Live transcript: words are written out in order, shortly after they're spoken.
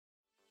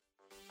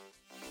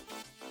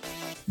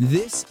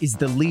This is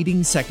the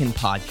Leading Second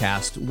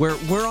podcast, where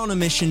we're on a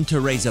mission to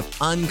raise up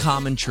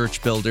uncommon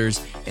church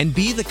builders and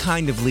be the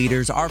kind of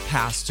leaders our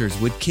pastors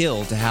would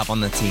kill to have on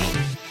the team.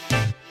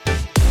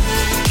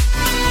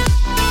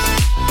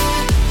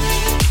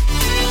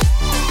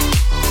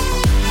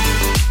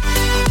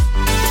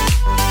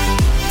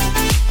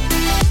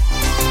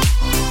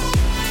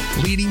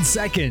 Leading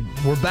Second,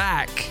 we're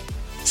back.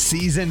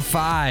 Season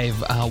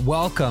 5.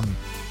 Welcome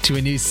to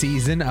a new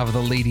season of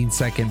the Leading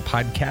Second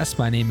podcast.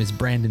 My name is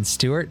Brandon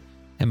Stewart,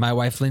 and my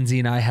wife Lindsay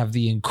and I have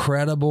the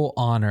incredible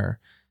honor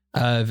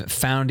of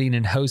founding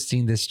and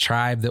hosting this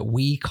tribe that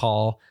we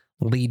call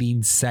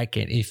Leading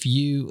Second. If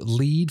you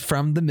lead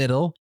from the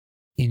middle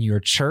in your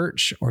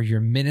church or your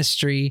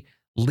ministry,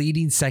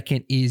 Leading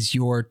Second is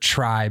your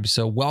tribe.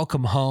 So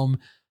welcome home.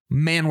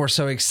 Man, we're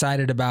so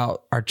excited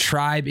about our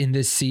tribe in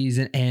this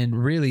season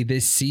and really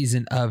this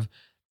season of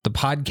the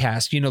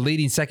podcast. You know,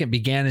 Leading Second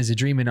began as a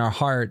dream in our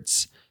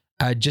hearts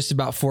just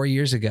about 4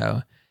 years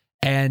ago,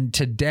 and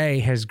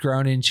today has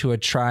grown into a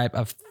tribe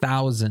of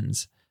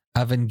thousands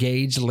of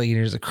engaged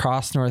leaders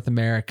across North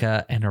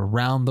America and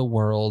around the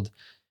world.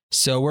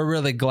 So we're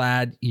really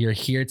glad you're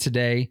here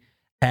today.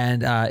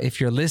 And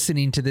if you're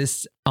listening to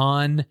this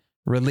on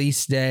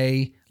release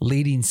day,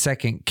 Leading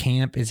Second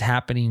Camp is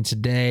happening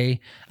today.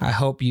 I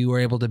hope you were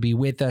able to be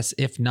with us.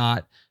 If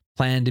not,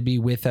 plan to be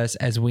with us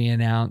as we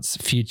announce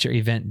future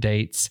event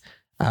dates.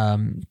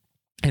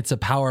 It's a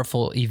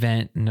powerful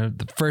event, and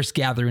the first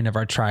gathering of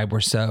our tribe we're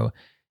so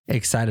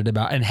excited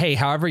about. And hey,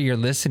 however you're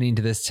listening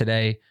to this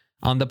today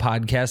on the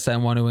podcast, I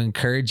want to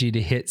encourage you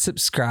to hit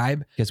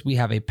subscribe because we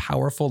have a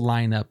powerful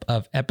lineup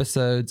of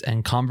episodes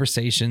and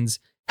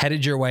conversations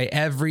headed your way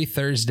every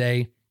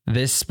Thursday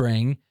this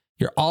spring.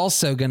 You're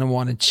also going to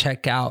want to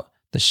check out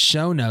the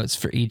show notes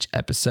for each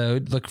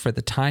episode. Look for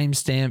the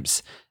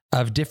timestamps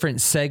of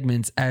different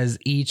segments as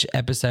each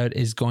episode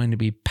is going to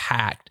be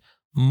packed.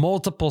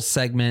 Multiple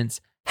segments,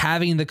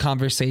 having the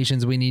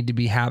conversations we need to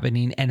be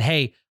happening. And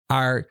hey,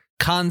 our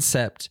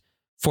concept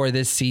for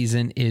this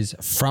season is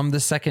from the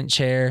second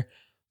chair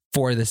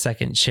for the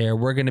second chair.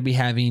 We're going to be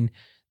having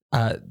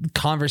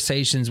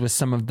conversations with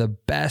some of the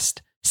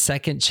best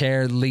second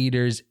chair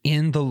leaders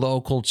in the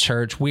local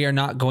church. We are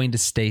not going to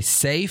stay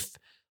safe.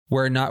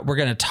 We're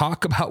going to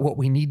talk about what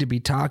we need to be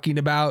talking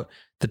about.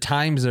 The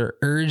times are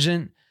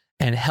urgent,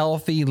 and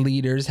healthy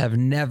leaders have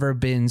never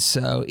been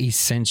so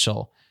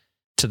essential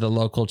to the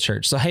local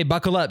church. So, hey,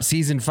 buckle up.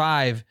 Season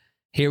 5.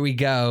 Here we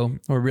go.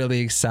 We're really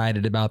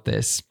excited about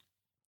this.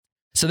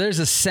 So there's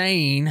a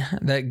saying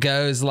that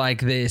goes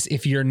like this: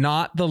 if you're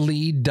not the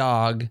lead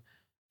dog,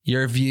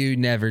 your view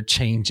never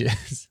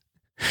changes.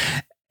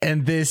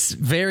 And this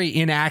very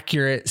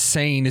inaccurate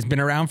saying has been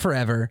around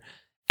forever.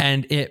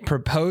 And it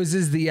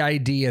proposes the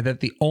idea that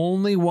the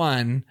only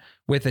one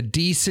with a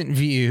decent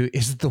view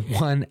is the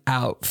one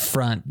out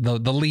front,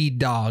 the lead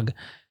dog.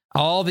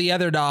 All the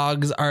other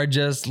dogs are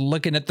just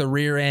looking at the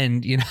rear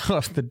end,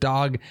 of the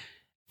dog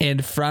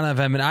in front of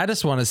him. And I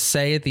just want to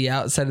say at the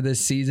outset of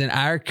this season,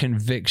 our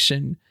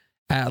conviction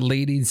at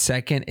Leading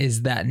Second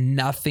is that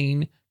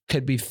nothing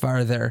could be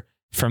further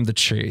from the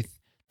truth.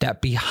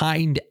 That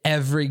behind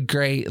every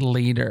great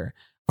leader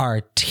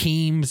are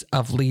teams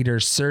of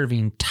leaders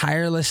serving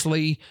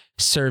tirelessly,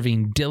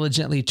 serving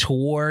diligently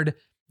toward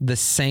the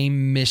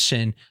same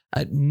mission.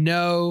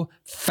 No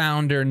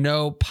founder,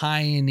 no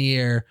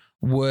pioneer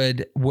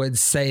would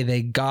say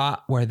they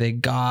got where they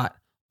got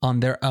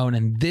on their own.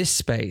 And this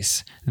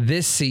space,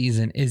 this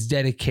season, is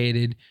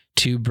dedicated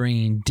to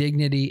bringing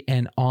dignity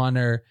and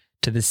honor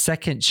to the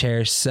second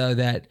chair so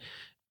that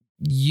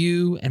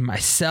you and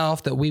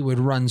myself, that we would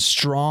run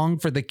strong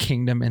for the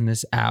kingdom in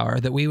this hour,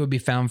 that we would be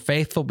found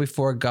faithful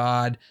before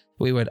God,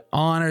 we would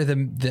honor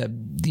the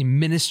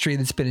ministry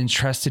that's been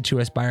entrusted to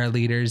us by our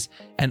leaders,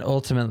 and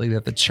ultimately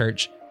that the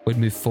church would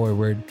move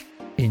forward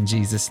in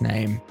Jesus'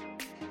 name.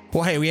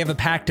 Well, hey, we have a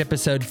packed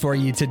episode for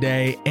you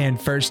today. And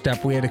first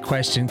up, we had a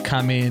question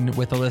come in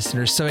with a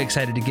listener. So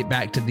excited to get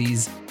back to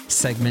these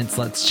segments.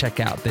 Let's check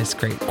out this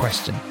great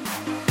question.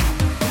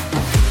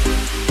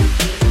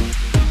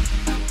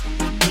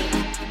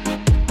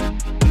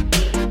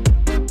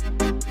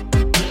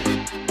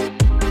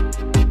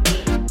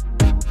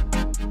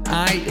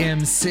 I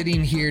am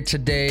sitting here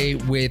today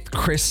with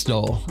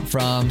Crystal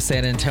from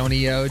San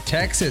Antonio,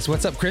 Texas.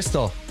 What's up,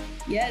 Crystal?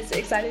 Yes,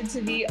 excited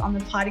to be on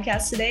the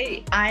podcast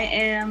today. I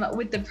am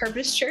with the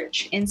Purpose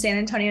Church in San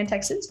Antonio,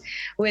 Texas,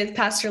 with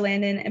Pastor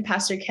Landon and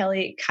Pastor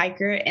Kelly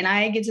Kiker, and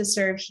I get to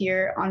serve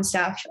here on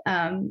staff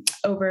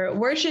over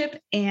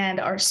worship and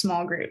our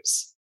small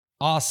groups.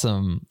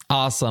 Awesome.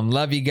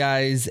 Love you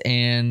guys,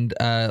 and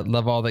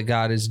love all that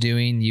God is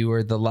doing. You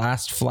were the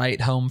last flight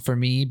home for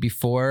me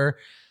before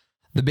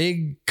the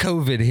big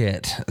COVID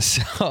hit.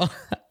 So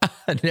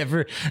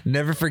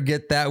never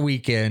forget that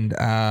weekend.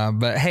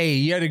 But hey,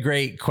 you had a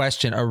great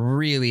question, a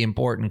really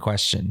important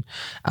question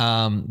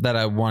that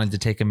I wanted to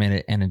take a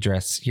minute and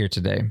address here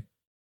today.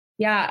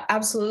 Yeah,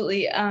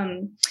 absolutely.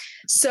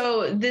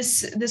 So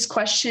this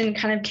question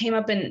kind of came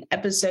up in an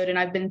episode, and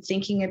I've been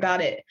thinking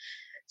about it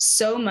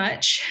so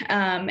much.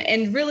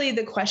 And really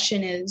the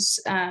question is,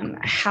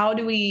 how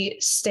do we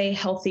stay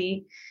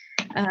healthy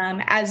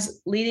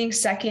as leading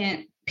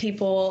second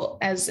people,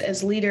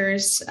 as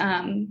leaders,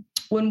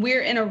 when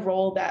we're in a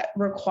role that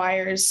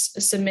requires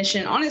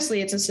submission?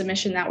 Honestly, it's a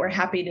submission that we're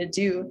happy to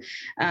do.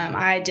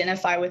 I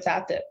identify with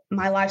that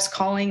my life's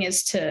calling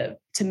is to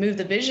move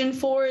the vision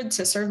forward,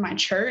 to serve my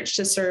church,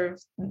 to serve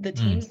the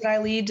teams that I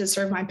lead, to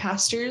serve my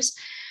pastors.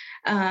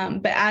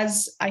 But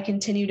as I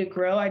continue to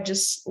grow, I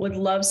just would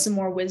love some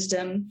more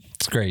wisdom.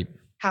 It's great.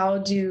 How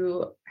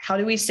do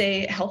we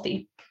stay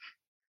healthy?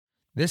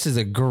 This is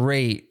a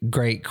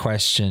great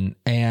question.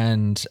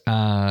 And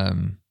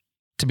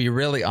to be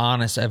really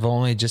honest, I've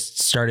only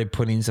just started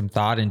putting some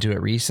thought into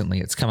it recently.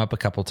 It's come up a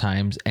couple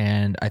times,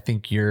 and I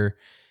think you're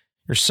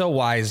so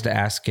wise to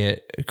ask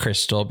it,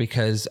 Crystal,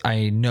 because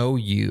I know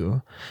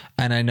you,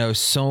 and I know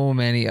so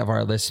many of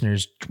our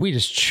listeners. We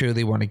just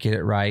truly want to get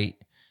it right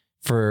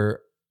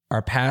for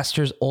our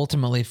pastors,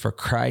 ultimately for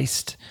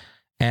Christ,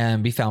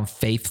 and be found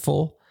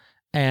faithful.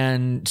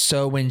 And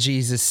so when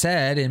Jesus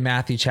said in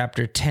Matthew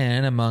chapter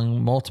 10,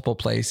 among multiple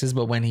places,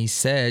 but when he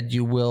said,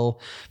 you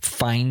will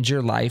find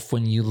your life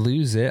when you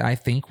lose it, I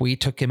think we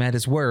took him at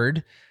his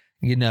word,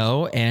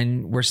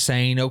 and we're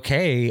saying,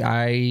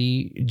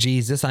 okay,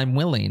 Jesus, I'm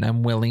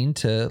willing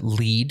to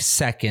lead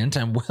second.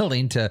 I'm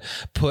willing to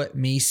put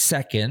me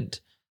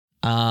second,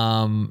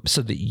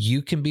 so that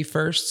you can be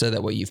first, so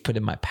that what you've put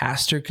in my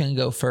pastor can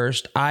go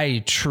first.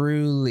 I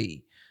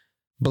truly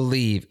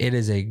believe it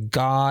is a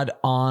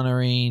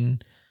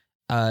God-honoring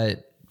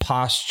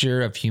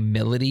posture of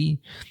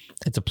humility.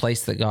 It's a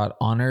place that God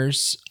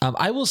honors.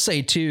 I will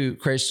say too,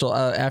 Crystal,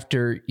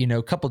 after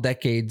a couple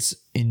decades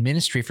in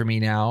ministry for me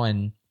now,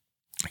 and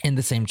in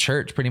the same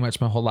church pretty much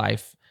my whole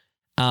life,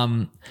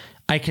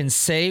 I can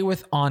say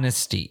with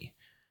honesty,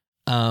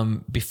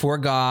 before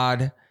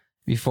God,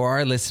 before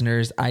our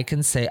listeners, I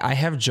can say I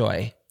have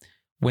joy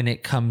when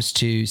it comes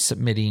to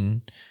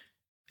submitting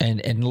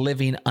and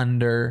living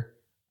under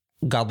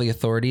godly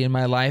authority in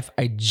my life.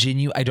 I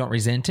don't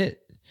resent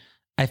it.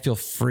 I feel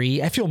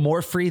free. I feel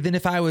more free than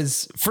if I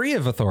was free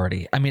of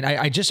authority. I mean,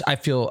 I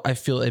feel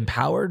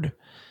empowered.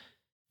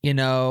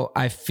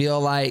 I feel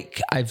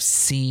like I've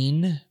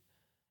seen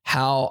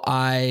how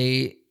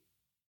I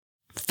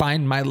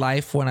find my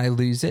life when I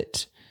lose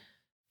it.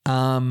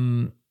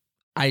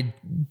 I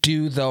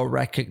do, though,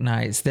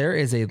 recognize there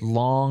is a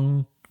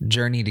long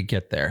journey to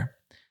get there.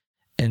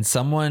 And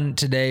someone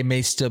today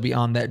may still be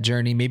on that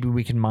journey. Maybe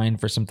we can mine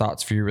for some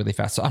thoughts for you really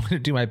fast. So I'm going to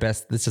do my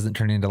best. This doesn't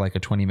turn into like a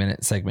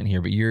 20-minute segment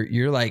here, but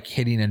you're like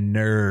hitting a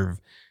nerve,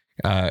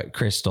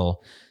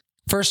 Crystal.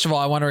 First of all,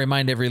 I want to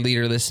remind every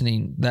leader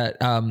listening that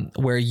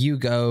where you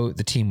go,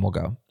 the team will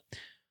go.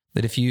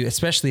 That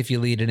especially if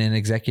you lead at an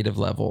executive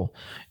level,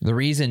 the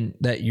reason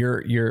that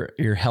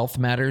your health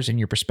matters and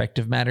your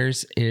perspective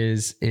matters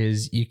is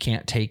you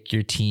can't take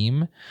your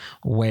team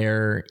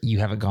where you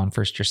haven't gone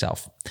first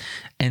yourself.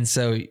 And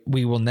so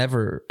we will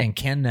never and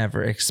can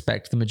never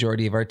expect the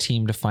majority of our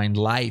team to find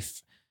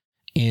life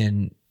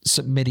in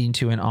submitting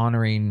to and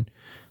honoring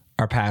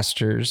our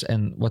pastors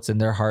and what's in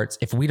their hearts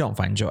if we don't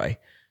find joy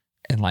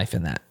and life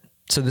in that.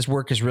 So this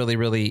work is really,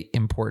 really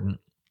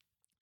important.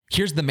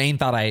 Here's the main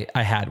thought I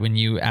had when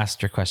you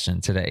asked your question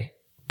today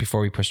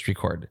before we pushed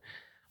record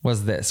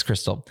was this,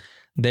 Crystal.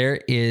 There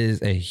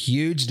is a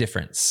huge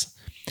difference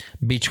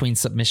between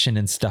submission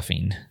and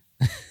stuffing.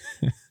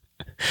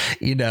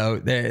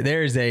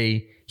 There's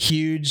a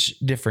huge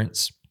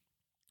difference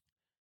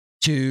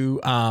to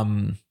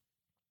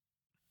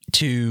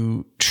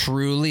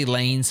truly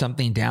laying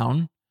something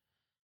down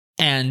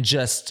and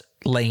just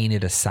laying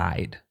it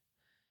aside.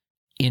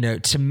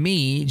 To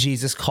me,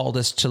 Jesus called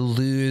us to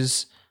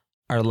lose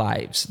our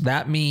lives.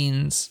 That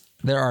means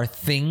there are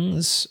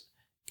things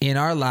in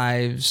our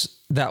lives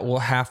that will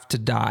have to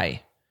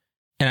die.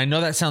 And I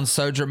know that sounds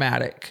so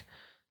dramatic,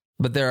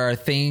 but there are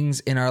things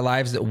in our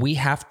lives that we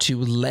have to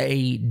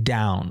lay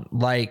down,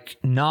 like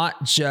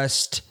not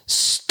just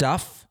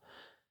stuff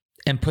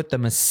and put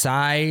them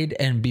aside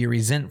and be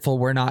resentful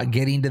we're not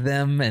getting to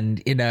them,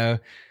 and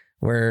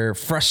we're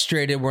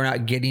frustrated we're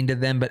not getting to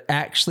them, but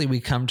actually we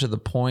come to the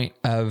point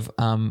of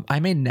I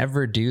may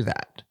never do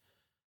that.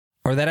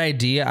 Or that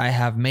idea I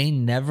have may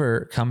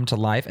never come to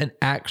life, and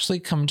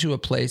actually come to a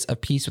place of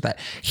peace with that.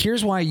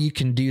 Here's why you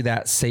can do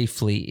that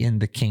safely in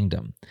the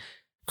kingdom,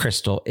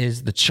 Crystal,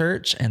 is the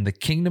church and the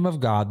kingdom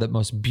of God. The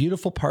most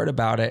beautiful part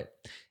about it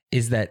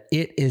is that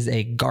it is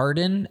a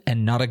garden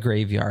and not a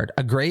graveyard.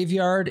 A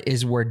graveyard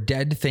is where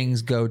dead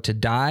things go to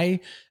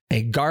die.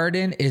 A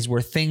garden is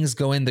where things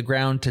go in the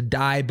ground to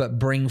die, but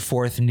bring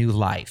forth new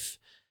life.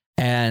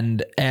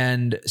 And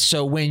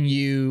so when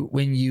you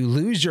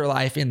lose your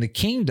life in the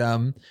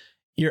kingdom,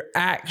 you're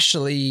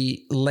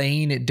actually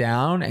laying it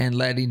down and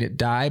letting it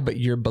die, but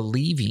you're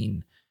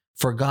believing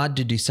for God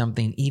to do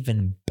something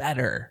even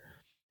better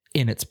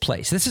in its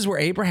place. This is where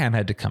Abraham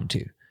had to come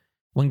to.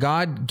 When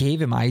God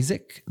gave him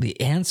Isaac, the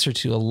answer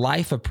to a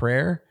life of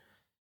prayer,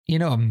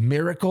 a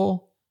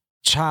miracle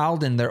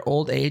child in their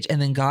old age,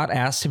 and then God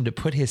asked him to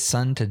put his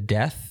son to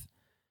death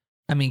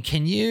I mean,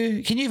 can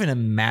you even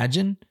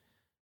imagine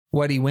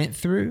what he went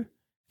through?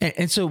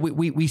 And so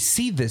we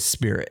see this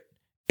spirit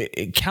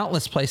in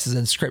countless places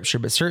in scripture,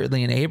 but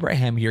certainly in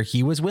Abraham here,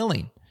 he was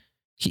willing.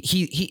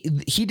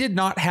 He did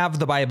not have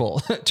the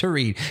Bible to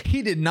read.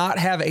 He did not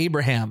have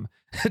Abraham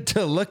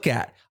to look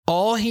at.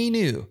 All he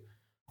knew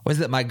was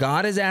that my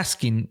God is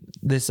asking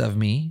this of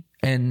me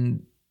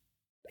and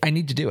I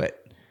need to do it.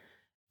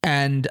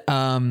 And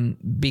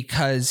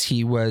because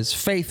he was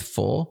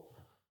faithful,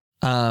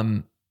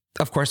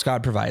 of course,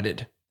 God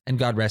provided and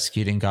God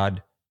rescued and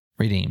God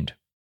redeemed.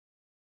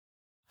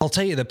 I'll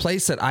tell you, the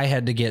place that I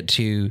had to get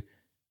to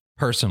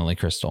personally,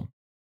 Crystal,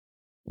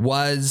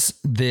 was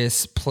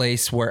this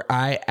place where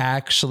I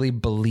actually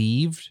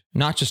believed,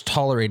 not just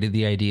tolerated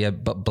the idea,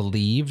 but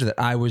believed that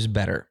I was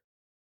better,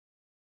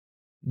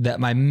 that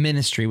my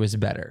ministry was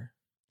better.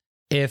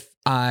 If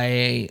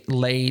I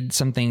laid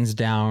some things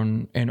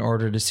down in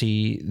order to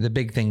see the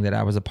big thing that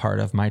I was a part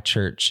of, my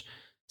church,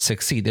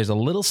 succeed. There's a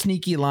little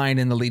sneaky line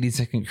in the Leading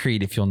Second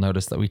Creed, if you'll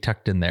notice, that we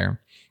tucked in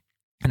there.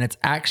 And it's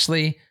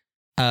actually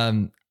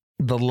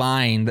the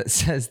line that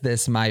says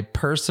this: my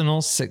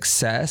personal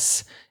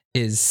success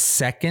is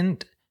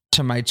second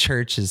to my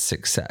church's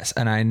success.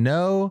 And I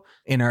know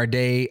in our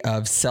day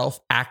of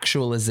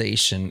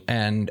self-actualization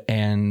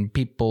and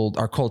people,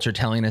 our culture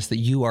telling us that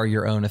you are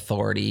your own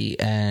authority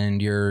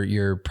and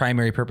your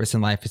primary purpose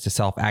in life is to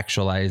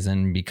self-actualize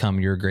and become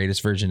your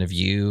greatest version of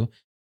you.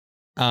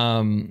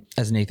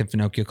 As Nathan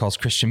Finocchio calls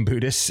Christian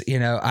Buddhists,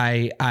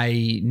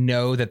 I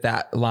know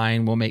that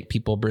line will make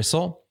people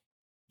bristle,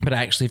 but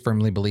I actually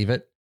firmly believe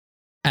it.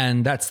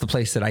 And that's the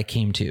place that I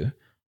came to,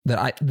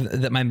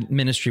 that my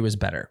ministry was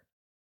better.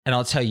 And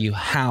I'll tell you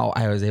how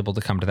I was able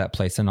to come to that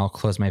place. And I'll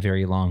close my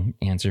very long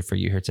answer for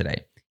you here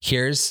today.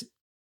 Here's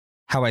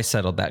how I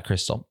settled that,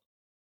 Crystal,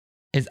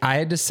 is I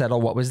had to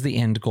settle what was the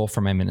end goal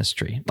for my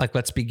ministry. Like,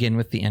 let's begin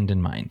with the end in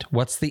mind.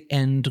 What's the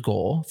end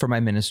goal for my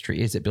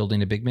ministry? Is it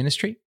building a big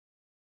ministry?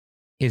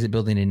 Is it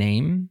building a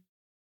name?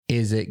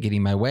 Is it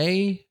getting my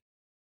way?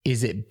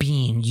 Is it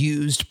being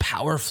used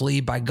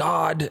powerfully by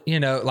God?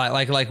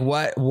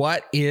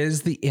 What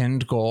is the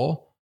end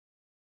goal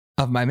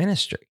of my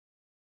ministry?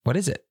 What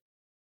is it?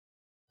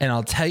 And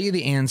I'll tell you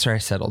the answer I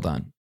settled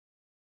on.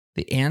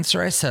 The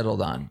answer I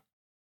settled on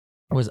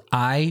was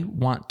I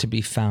want to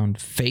be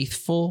found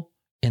faithful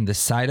in the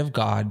sight of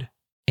God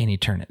in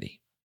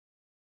eternity.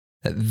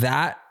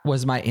 That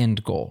was my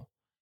end goal.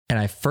 And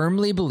I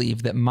firmly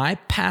believe that my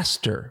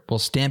pastor will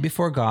stand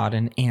before God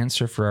and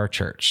answer for our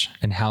church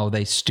and how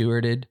they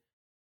stewarded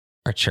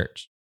our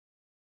church.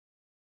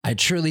 I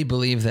truly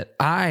believe that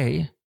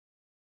I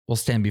will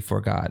stand before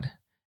God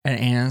and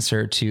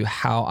answer to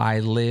how I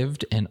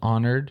lived and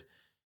honored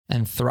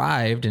and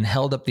thrived and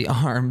held up the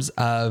arms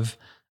of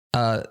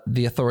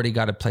the authority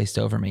God had placed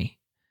over me.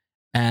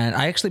 And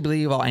I actually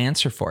believe I'll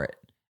answer for it.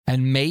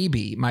 And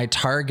maybe my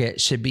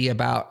target should be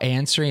about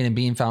answering and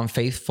being found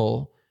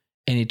faithful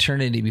in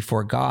eternity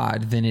before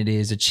God than it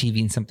is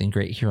achieving something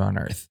great here on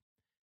earth.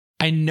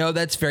 I know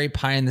that's very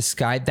pie in the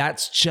sky.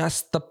 That's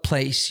just the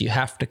place you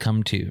have to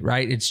come to,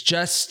 right? It's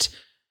just,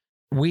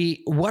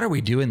 what are we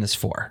doing this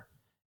for?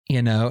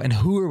 And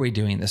who are we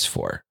doing this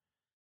for?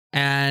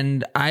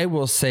 And I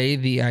will say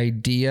the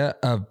idea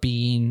of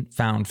being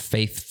found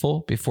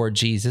faithful before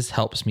Jesus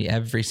helps me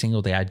every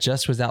single day. I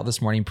just was out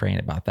this morning praying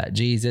about that.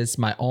 Jesus,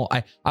 I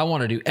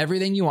want to do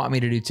everything you want me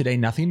to do today,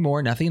 nothing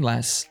more, nothing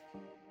less.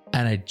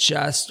 And I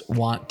just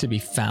want to be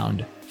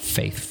found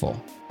faithful.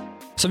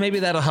 So maybe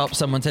that'll help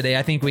someone today.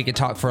 I think we could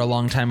talk for a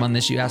long time on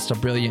this. You asked a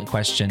brilliant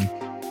question,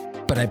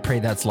 but I pray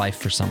that's life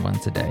for someone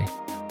today.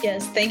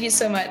 Yes, thank you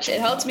so much. It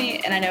helped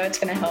me, and I know it's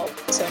going to help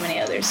so many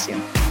others too.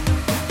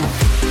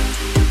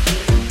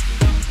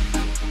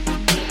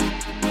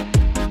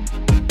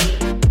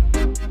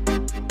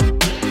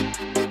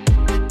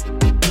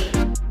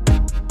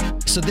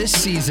 So this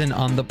season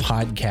on the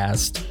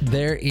podcast,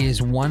 there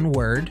is one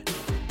word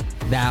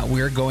that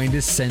we're going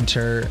to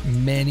center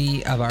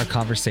many of our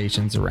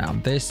conversations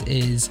around. This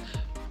is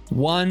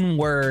one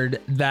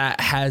word that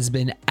has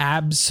been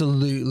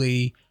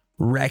absolutely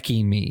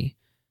wrecking me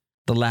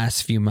the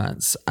last few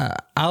months.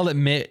 I'll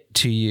admit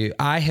to you,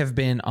 I have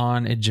been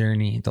on a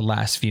journey the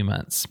last few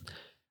months.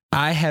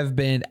 I have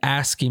been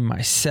asking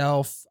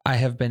myself, I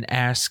have been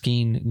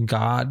asking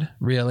God,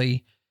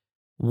 really,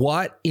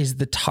 what is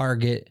the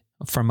target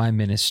for my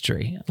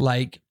ministry?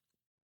 Like,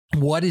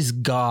 what is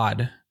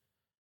God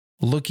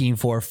looking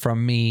for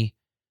from me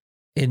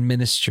in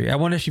ministry? I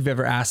wonder if you've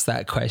ever asked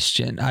that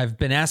question. I've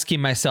been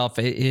asking myself,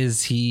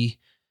 is he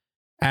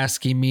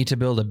asking me to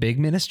build a big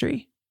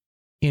ministry?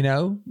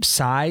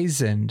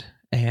 Size and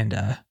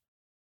the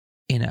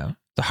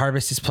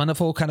harvest is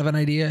plentiful kind of an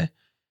idea.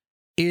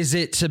 Is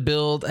it to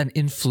build an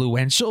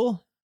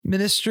influential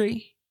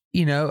ministry?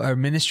 A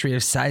ministry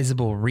of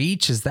sizable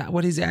reach? Is that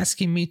what he's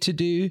asking me to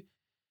do?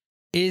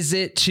 Is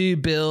it to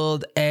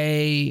build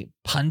a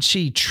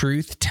punchy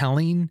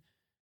truth-telling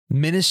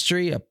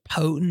ministry, a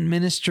potent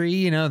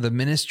ministry, the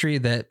ministry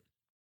that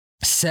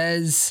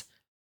says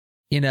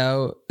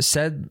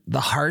said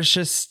the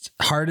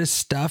hardest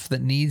stuff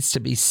that needs to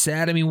be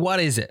said. I mean, what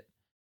is it?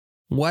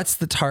 What's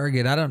the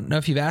target? I don't know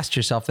if you've asked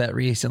yourself that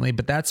recently,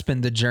 but that's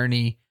been the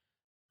journey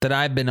that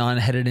I've been on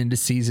headed into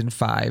season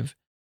 5.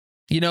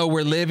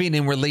 We're living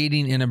and we're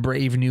leading in a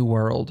brave new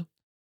world,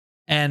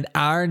 and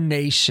our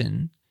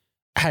nation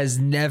has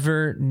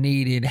never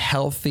needed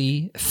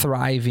healthy,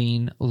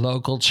 thriving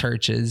local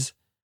churches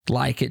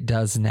like it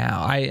does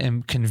now. I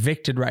am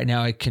convicted right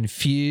now. A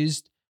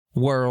confused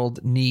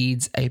world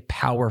needs a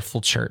powerful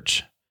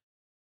church.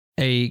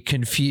 A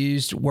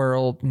confused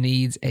world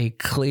needs a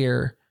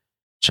clear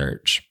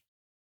church.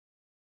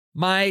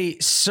 My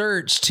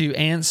search to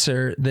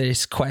answer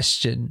this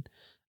question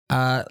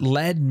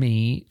led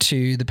me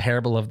to the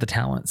parable of the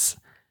talents.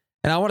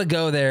 And I want to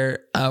go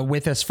there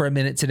with us for a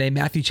minute today.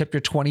 Matthew chapter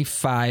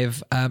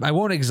 25. I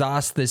won't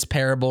exhaust this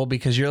parable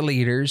because you're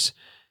leaders.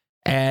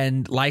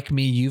 And like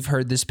me, you've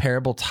heard this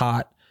parable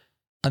taught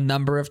a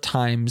number of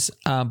times.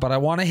 But I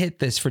want to hit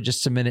this for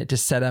just a minute to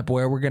set up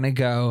where we're going to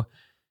go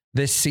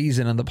this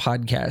season on the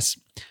podcast.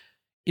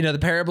 The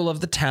parable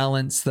of the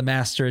talents, the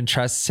master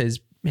entrusts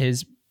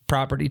his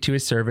property to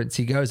his servants.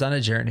 He goes on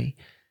a journey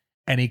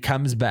and he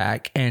comes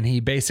back and he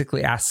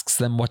basically asks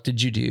them, "What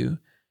did you do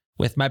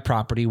with my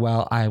property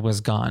while I was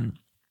gone?"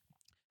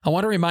 I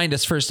want to remind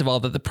us, first of all,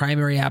 that the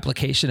primary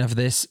application of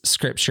this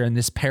scripture and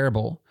this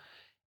parable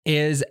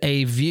is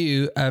a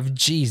view of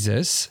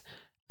Jesus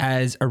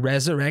as a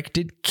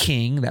resurrected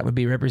king that would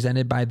be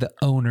represented by the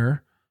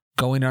owner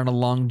going on a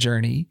long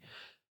journey,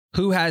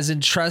 who has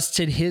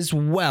entrusted his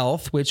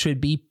wealth, which would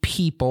be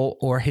people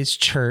or his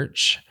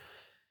church,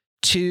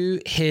 to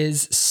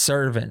his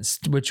servants,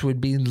 which would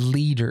be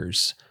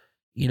leaders,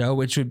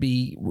 which would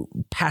be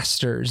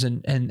pastors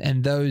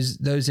and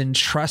those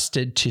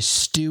entrusted to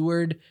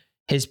steward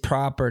his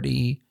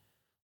property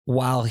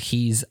while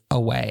he's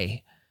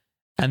away.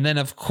 And then,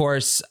 of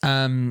course,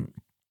 the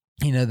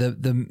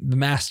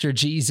master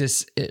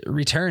Jesus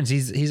returns.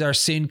 He's our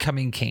soon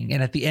coming king.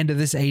 And at the end of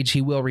this age,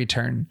 he will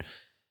return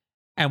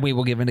and we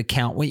will give an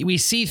account. We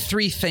see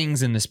 3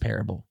 things in this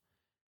parable.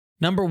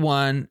 Number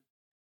 1,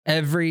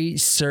 every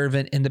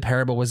servant in the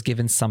parable was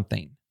given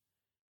something.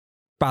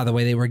 By the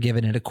way, they were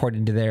given it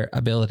according to their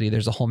ability.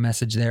 There's a whole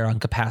message there on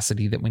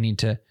capacity that we need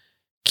to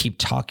keep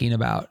talking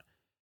about.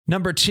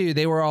 Number 2,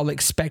 they were all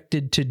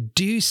expected to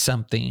do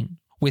something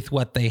with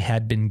what they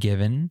had been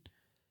given.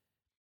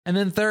 And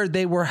then third,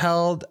 they were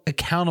held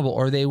accountable,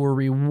 or they were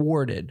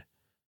rewarded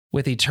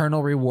with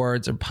eternal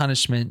rewards or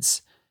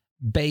punishments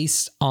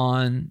based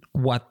on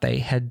what they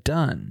had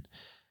done.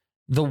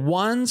 The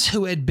ones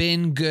who had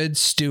been good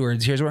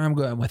stewards, here's where I'm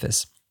going with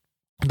this.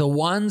 The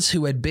ones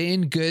who had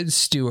been good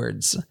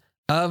stewards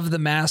of the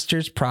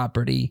master's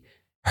property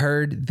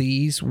heard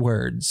these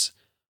words,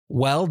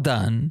 "Well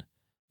done,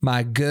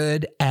 my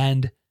good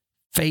and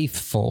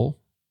faithful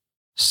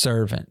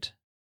servant."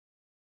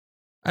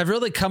 I've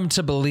really come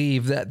to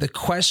believe that the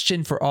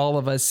question for all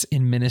of us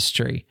in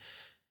ministry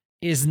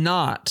is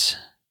not,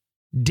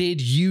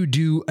 did you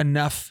do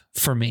enough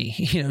for me?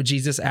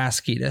 Jesus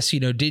asking us,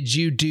 did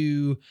you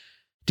do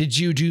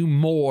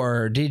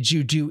more? Did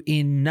you do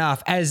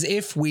enough? As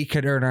if we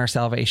could earn our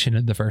salvation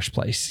in the first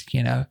place,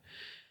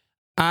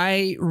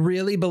 I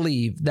really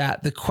believe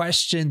that the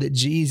question that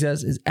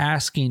Jesus is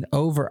asking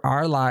over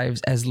our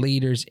lives as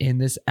leaders in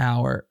this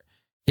hour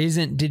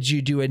isn't, did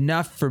you do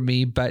enough for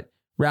me? But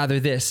rather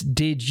this,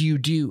 did you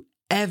do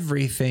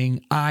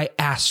everything I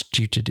asked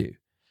you to do?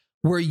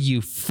 Were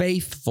you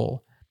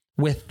faithful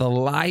with the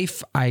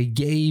life I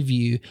gave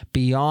you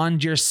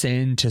beyond your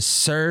sin to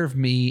serve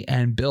me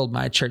and build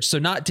my church? So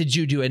not did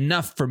you do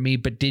enough for me,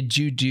 but did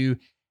you do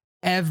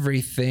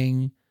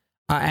everything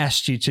I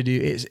asked you to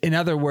do? In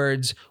other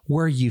words,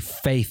 were you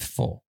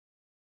faithful?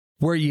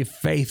 Were you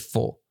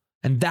faithful?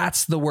 And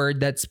that's the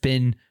word that's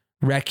been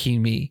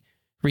wrecking me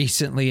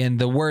recently, and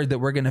the word that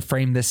we're going to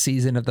frame this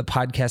season of the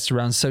podcast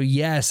around. So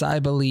yes, I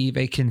believe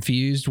a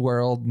confused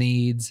world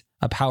needs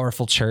a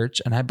powerful church,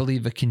 and I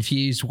believe a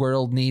confused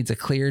world needs a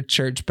clear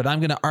church, but I'm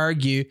going to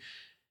argue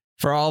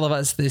for all of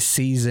us this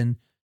season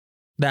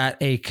that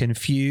a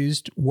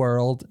confused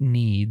world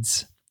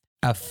needs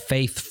a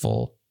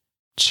faithful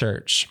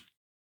church.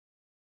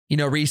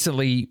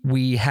 Recently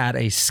we had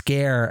a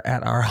scare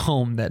at our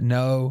home that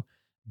no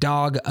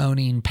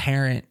dog-owning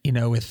parent,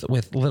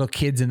 with little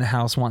kids in the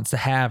house wants to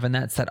have, and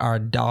that's that our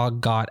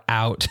dog got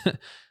out.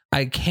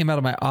 I came out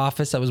of my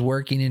office. I was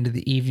working into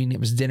the evening. It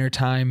was dinner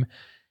time,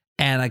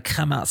 and I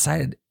come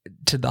outside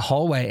to the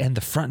hallway, and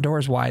the front door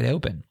is wide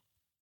open,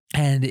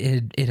 and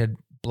it had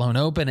blown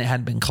open. It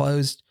hadn't been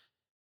closed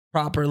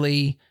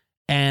properly,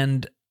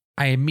 and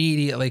I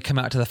immediately come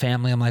out to the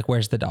family. I'm like,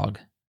 "Where's the dog?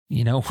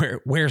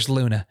 Where's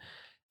Luna?"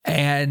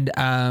 And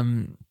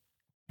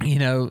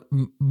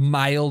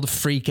mild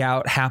freak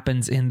out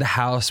happens in the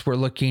house. We're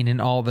looking in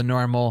all the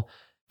normal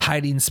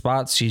hiding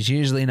spots. She's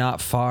usually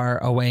not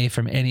far away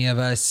from any of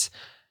us.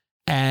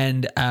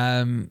 And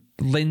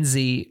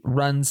Lindsay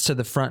runs to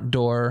the front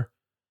door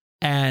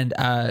and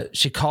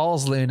she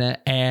calls Luna,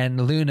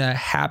 and Luna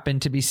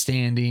happened to be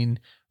standing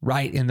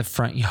right in the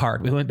front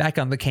yard. We went back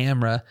on the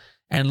camera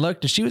and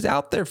looked, and she was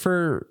out there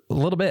for a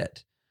little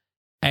bit,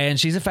 and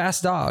she's a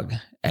fast dog,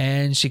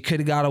 and she could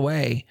have got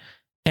away.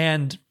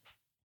 And,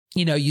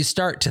 you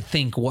start to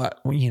think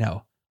what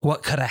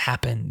could have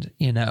happened,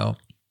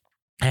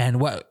 and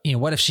what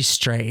if she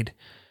strayed,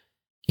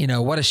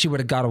 what if she would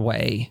have got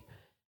away?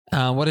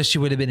 What if she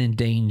would have been in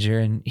danger?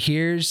 And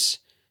here's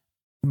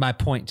my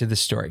point to the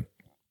story.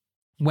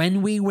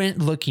 When we went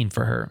looking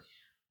for her,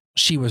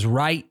 she was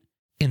right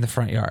in the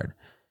front yard.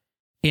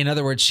 In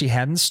other words, she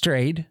hadn't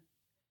strayed.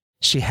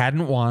 She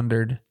hadn't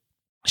wandered.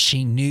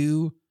 She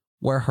knew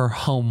where her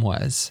home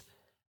was,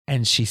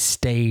 and she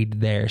stayed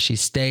there. She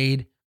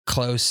stayed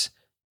close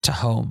to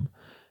home.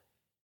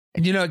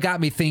 And, it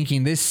got me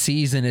thinking, this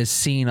season has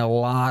seen a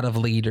lot of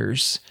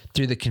leaders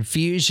through the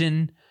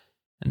confusion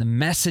and the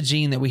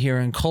messaging that we hear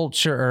in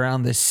culture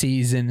around this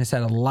season. Has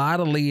had a lot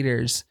of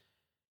leaders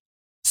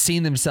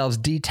seeing themselves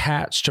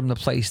detached from the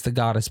place that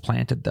God has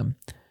planted them,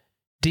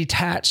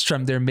 detached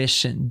from their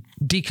mission,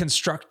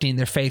 deconstructing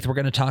their faith. We're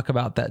going to talk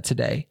about that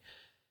today.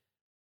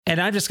 And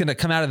I'm just going to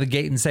come out of the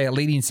gate and say at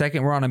Leading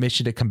Second, we're on a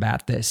mission to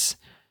combat this.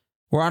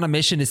 We're on a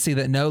mission to see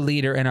that no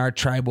leader in our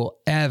tribe will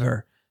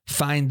ever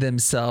find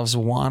themselves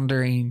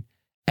wandering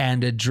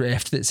and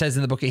adrift. It says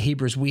in the book of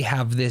Hebrews, we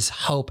have this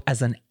hope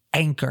as an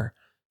anchor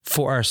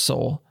for our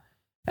soul.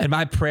 And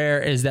my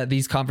prayer is that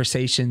these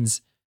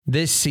conversations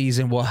this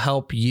season will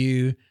help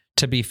you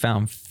to be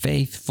found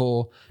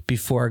faithful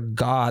before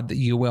God, that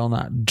you will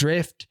not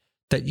drift,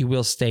 that you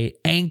will stay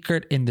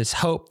anchored in this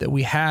hope that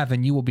we have,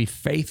 and you will be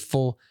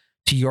faithful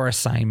to your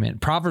assignment.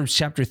 Proverbs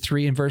chapter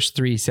 3 and verse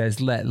 3 says,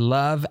 let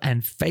love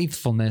and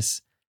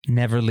faithfulness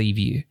never leave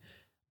you.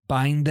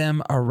 Bind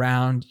them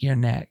around your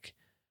neck.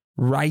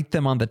 Write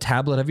them on the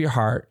tablet of your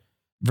heart.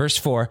 Verse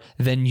 4,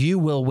 then you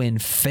will win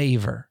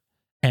favor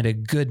and a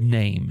good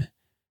name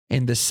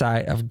in the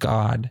sight of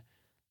God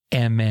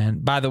and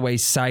man. By the way,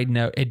 side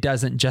note, it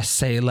doesn't just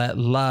say let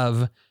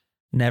love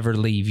never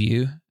leave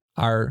you.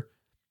 Our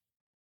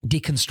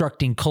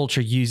deconstructing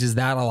culture uses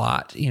that a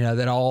lot,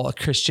 that all a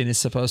Christian is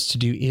supposed to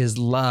do is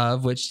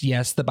love, which,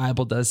 yes, the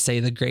Bible does say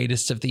the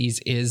greatest of these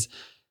is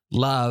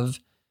love.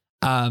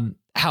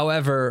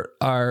 However,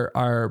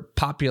 our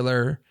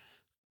popular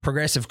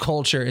progressive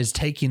culture is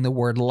taking the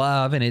word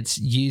love and it's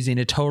using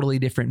a totally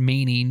different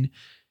meaning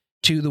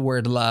to the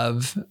word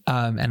love,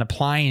 and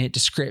applying it to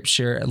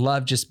scripture.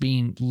 Love just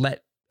being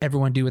let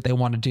everyone do what they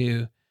want to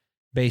do,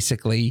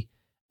 basically.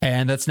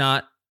 And that's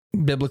not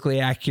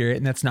biblically accurate.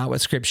 And that's not what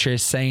scripture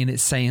is saying.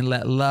 It's saying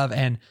let love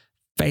and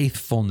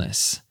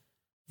faithfulness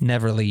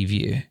never leave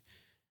you.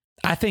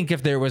 I think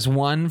if there was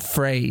one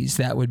phrase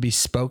that would be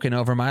spoken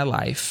over my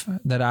life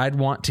that I'd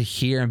want to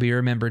hear and be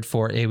remembered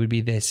for, it would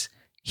be this: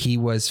 he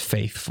was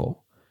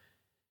faithful.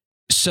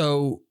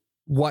 So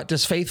what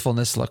does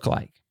faithfulness look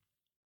like?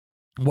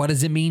 What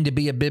does it mean to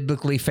be a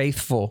biblically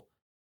faithful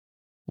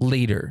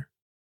leader?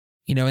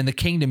 In the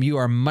kingdom, you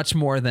are much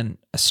more than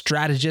a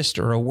strategist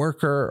or a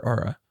worker or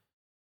a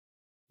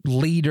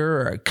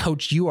leader or a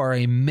coach. You are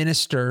a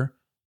minister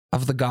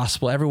of the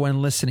gospel.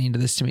 Everyone listening to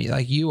this to me,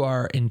 you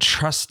are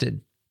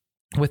entrusted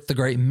with the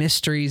great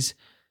mysteries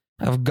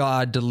of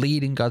God to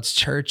lead in God's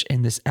church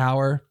in this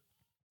hour.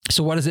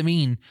 So what does it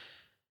mean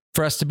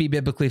for us to be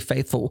biblically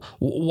faithful?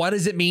 What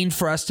does it mean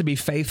for us to be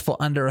faithful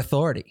under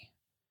authority?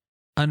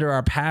 Under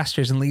our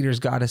pastors and leaders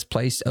God has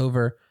placed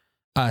over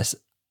us.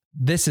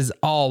 This is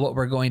all what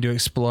we're going to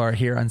explore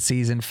here on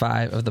season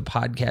 5 of the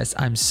podcast.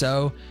 I'm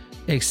so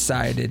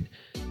excited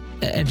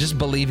and just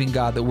believing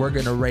God that we're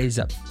going to raise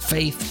up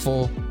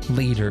faithful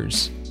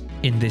leaders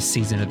in this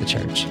season of the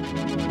church.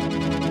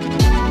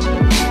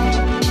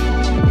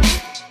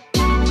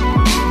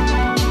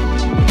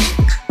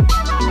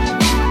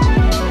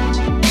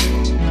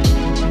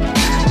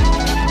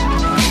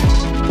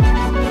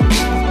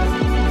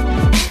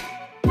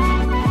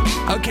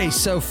 Okay,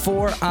 so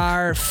for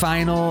our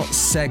final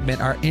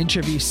segment, our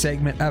interview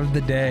segment of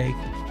the day,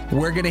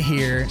 we're going to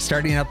hear,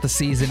 starting out the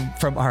season,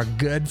 from our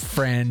good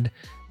friend,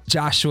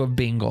 Joshua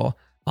Bingle,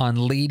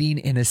 on leading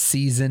in a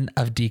season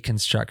of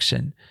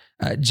deconstruction.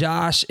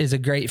 Josh is a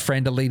great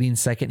friend of Leading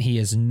Second. He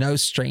is no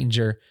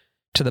stranger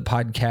to the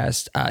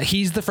podcast.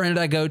 He's the friend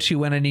I go to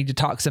when I need to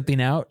talk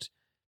something out.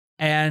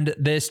 And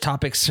this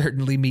topic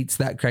certainly meets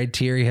that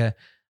criteria.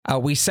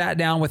 We sat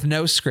down with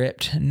no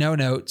script, no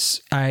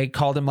notes. I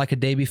called him like a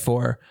day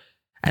before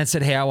and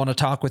said, hey, I want to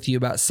talk with you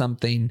about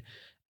something.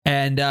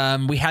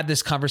 And we had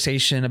this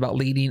conversation about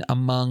leading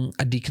among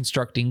a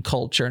deconstructing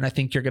culture. And I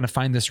think you're going to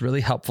find this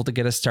really helpful to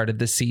get us started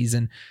this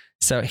season.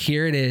 So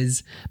here it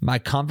is, my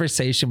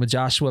conversation with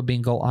Joshua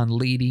Bingle on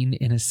leading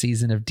in a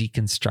season of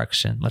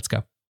deconstruction. Let's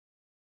go.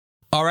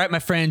 All right, my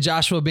friend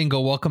Joshua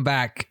Bingle, welcome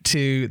back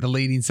to the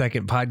Leading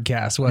Second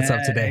podcast. What's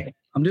up today?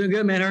 I'm doing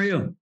good, man. How are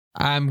you?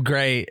 I'm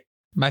great.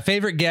 My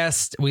favorite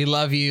guest. We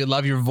love you.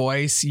 Love your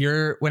voice.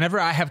 Whenever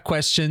I have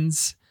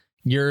questions,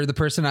 you're the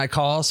person I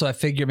call. So I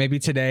figure maybe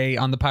today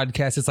on the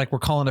podcast, it's like we're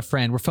calling a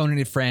friend. We're phoning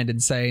a friend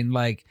and saying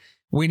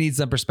we need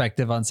some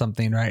perspective on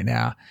something right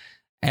now.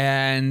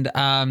 And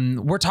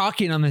we're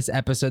talking on this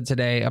episode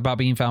today about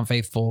being found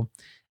faithful.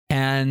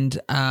 And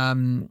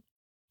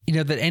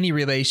that any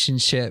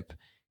relationship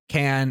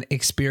can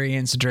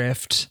experience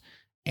drift.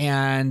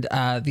 And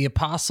the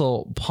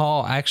Apostle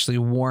Paul actually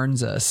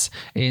warns us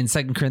in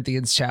 2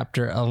 Corinthians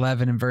chapter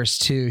 11 and verse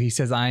 2. He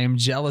says, I am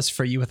jealous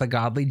for you with a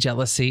godly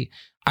jealousy.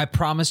 I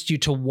promised you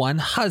to one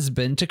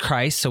husband, to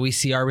Christ. So we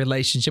see our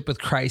relationship with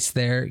Christ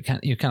there,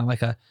 kind of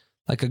like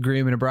a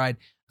groom and a bride,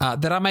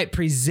 that I might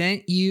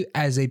present you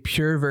as a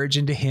pure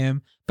virgin to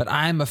him. But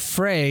I am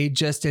afraid,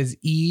 just as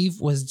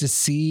Eve was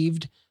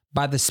deceived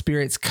by the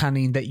Spirit's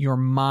cunning, that your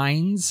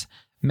minds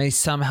may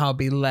somehow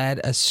be led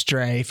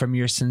astray from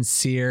your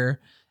sincere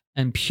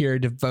and pure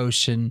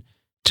devotion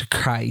to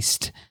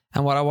Christ.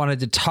 And what I wanted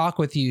to talk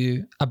with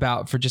you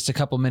about for just a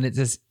couple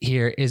minutes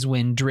is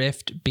when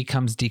drift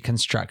becomes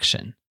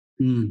deconstruction.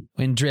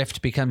 When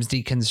drift becomes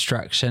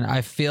deconstruction.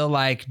 I feel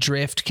like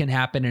drift can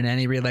happen in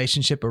any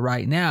relationship, but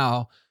right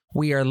now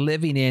we are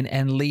living in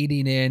and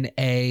leading in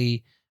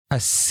a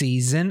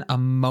season, a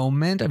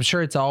moment. I'm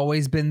sure it's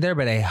always been there,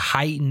 but a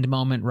heightened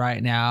moment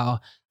right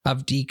now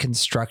of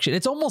deconstruction.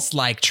 It's almost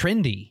like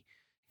trendy,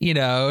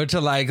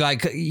 to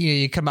like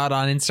you come out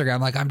on Instagram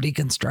like I'm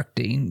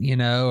deconstructing,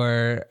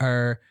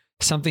 or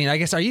something. I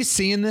guess, are you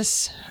seeing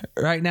this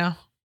right now?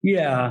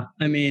 Yeah,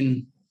 I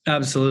mean,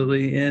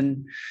 absolutely.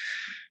 And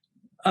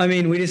I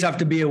mean, we just have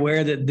to be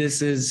aware that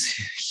this is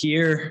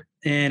here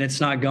and it's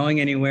not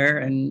going anywhere.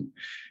 And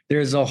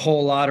there's a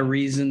whole lot of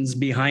reasons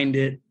behind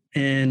it.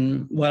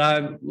 And what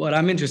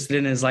I'm interested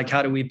in is like,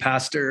 how do we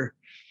pastor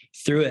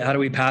through it? How do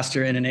we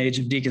pastor in an age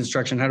of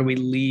deconstruction? How do we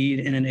lead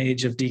in an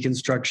age of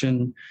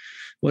deconstruction?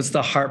 What's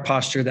the heart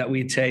posture that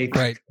we take?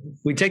 Right.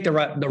 We take the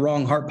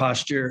wrong heart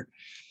posture.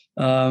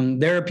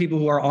 There are people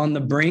who are on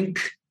the brink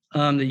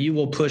that you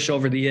will push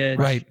over the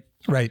edge.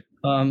 Right.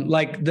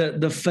 Like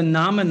the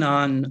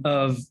phenomenon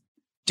of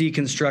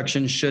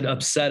deconstruction should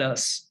upset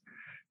us,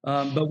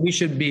 but we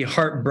should be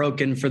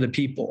heartbroken for the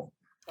people.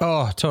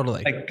 Oh,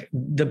 totally. Like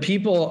the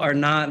people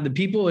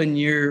on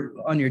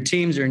your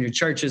teams or in your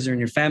churches or in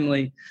your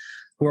family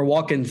who are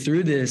walking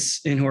through this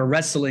and who are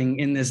wrestling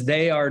in this,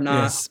 they are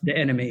not the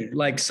enemy.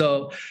 Like,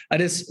 so I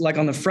just like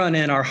on the front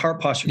end, our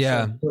heart posture is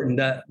so important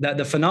that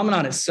the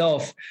phenomenon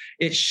itself,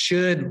 it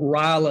should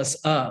rile us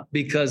up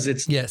because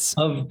it's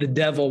of the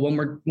devil.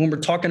 When we're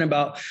talking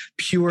about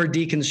pure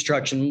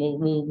deconstruction,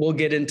 we'll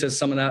get into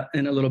some of that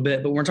in a little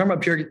bit, but when we're talking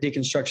about pure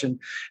deconstruction,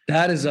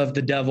 that is of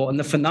the devil, and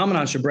the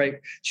phenomenon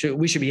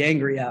we should be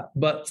angry at.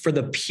 But for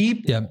the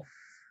people,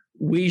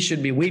 we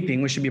should be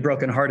weeping. We should be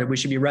brokenhearted. We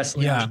should be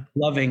wrestling,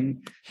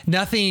 loving.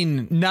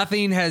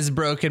 Nothing has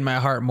broken my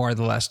heart more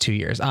the last 2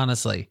 years.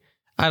 Honestly,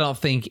 I don't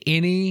think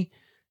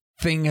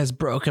anything has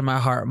broken my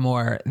heart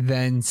more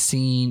than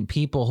seeing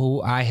people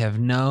who I have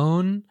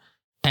known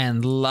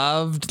and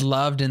loved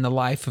in the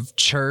life of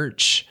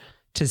church,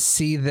 to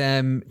see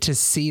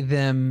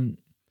them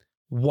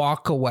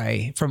walk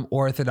away from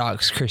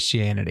Orthodox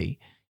Christianity.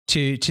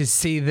 To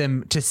see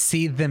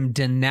them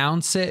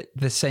denounce it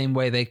the same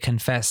way they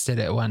confessed it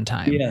at one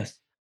time. Yes.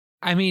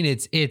 I mean,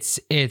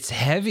 it's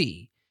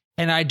heavy,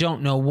 and I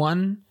don't know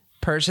one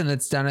person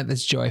that's done it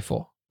that's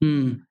joyful.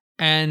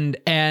 And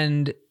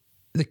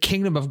the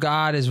kingdom of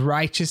God is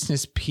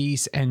righteousness,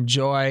 peace, and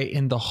joy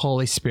in the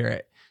Holy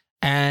Spirit.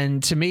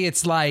 And to me,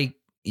 it's like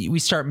we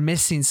start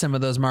missing some of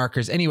those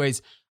markers.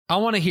 Anyways, I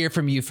want to hear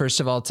from you,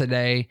 first of all,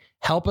 today.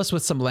 Help us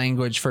with some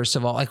language, first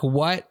of all. Like,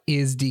 what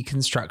is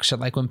deconstruction?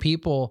 Like, when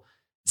people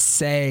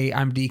say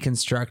I'm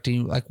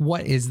deconstructing, like,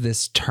 what is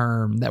this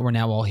term that we're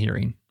now all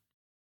hearing?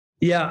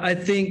 Yeah, I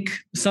think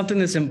something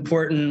that's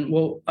important.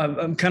 Well,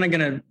 I'm kind of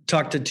going to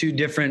talk to two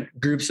different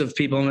groups of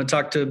people. I'm going to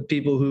talk to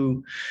people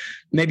who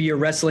maybe you're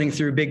wrestling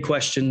through big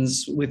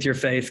questions with your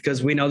faith,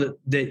 because we know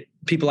that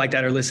people like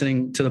that are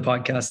listening to the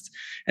podcast.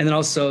 And then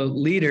also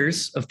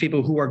leaders of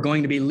people who are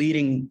going to be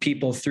leading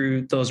people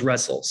through those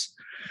wrestles.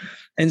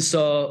 And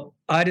so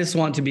I just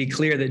want to be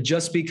clear that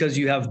just because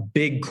you have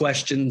big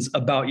questions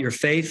about your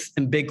faith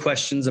and big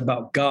questions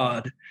about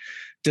God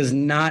does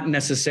not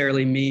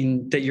necessarily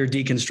mean that you're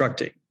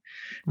deconstructing.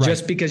 Right.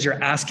 Just because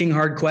you're asking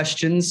hard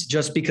questions,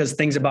 just because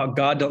things about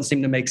God don't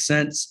seem to make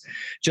sense,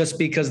 just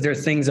because there are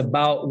things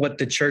about what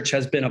the church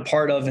has been a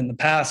part of in the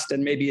past,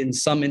 and maybe in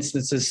some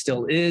instances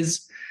still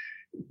is,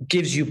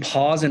 gives you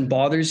pause and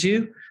bothers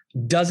you,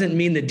 doesn't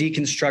mean that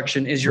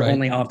deconstruction is your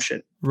only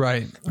option.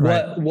 Right.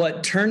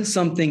 What turns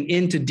something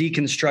into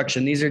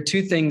deconstruction, these are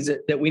two things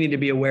that we need to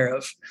be aware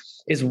of,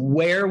 is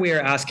where we are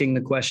asking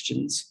the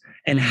questions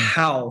and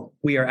how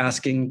we are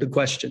asking the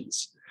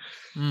questions.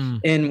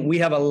 And we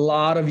have a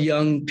lot of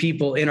young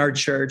people in our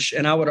church,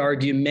 and I would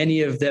argue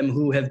many of them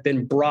who have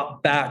been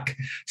brought back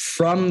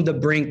from the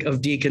brink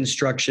of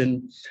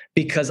deconstruction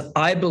because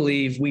I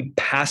believe we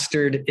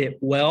pastored it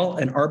well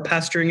and are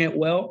pastoring it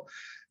well.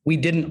 We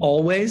didn't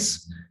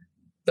always.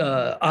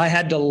 I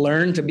had to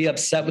learn to be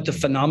upset with the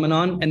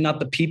phenomenon and not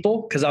the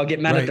people, because I'll get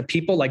mad at the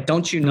people. Like,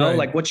 don't you know,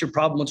 like, what's your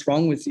problem? What's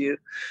wrong with you?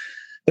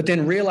 But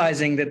then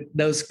realizing that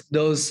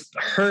those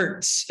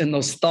hurts and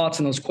those thoughts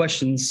and those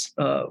questions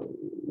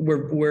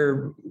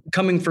were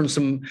coming from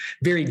some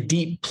very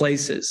deep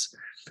places.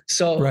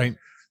 So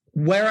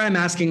where I'm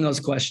asking those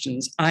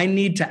questions, I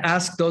need to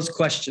ask those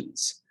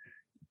questions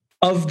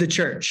of the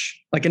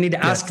church. Like I need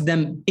to ask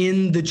them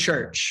in the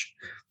church.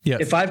 Yes.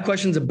 If I have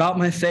questions about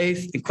my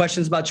faith and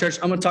questions about church,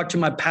 I'm going to talk to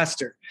my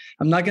pastor.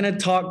 I'm not going to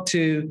talk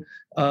to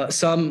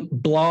some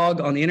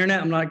blog on the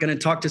internet. I'm not going to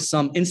talk to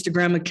some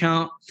Instagram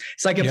account.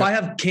 It's like if I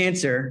have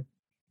cancer,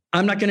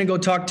 I'm not going to go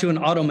talk to an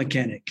auto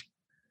mechanic.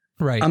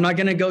 Right. I'm not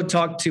going to go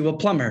talk to a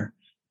plumber.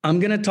 I'm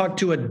going to talk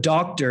to a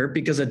doctor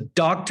because a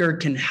doctor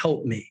can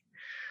help me.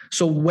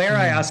 So where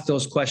I ask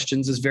those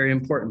questions is very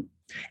important,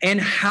 and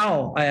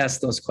how I ask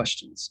those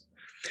questions.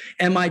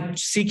 Am I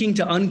seeking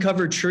to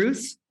uncover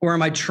truth, or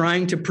am I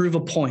trying to prove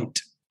a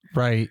point?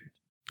 Right.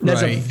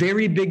 That's a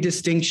very big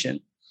distinction.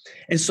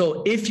 And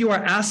so if you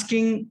are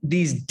asking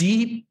these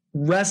deep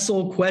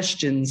wrestle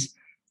questions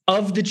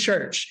of the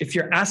church, if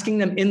you're asking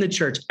them in the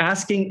church,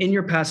 asking in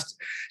your past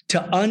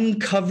to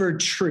uncover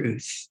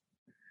truth,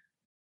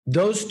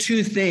 those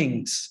two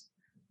things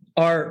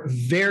are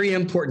very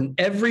important.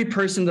 Every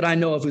person that I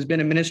know of who's been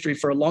in ministry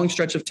for a long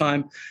stretch of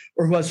time,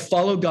 or who has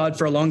followed God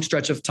for a long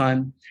stretch of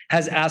time,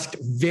 has asked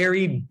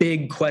very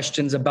big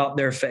questions about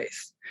their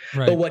faith.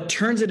 Right. But what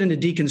turns it into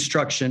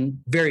deconstruction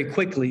very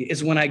quickly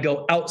is when I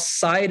go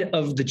outside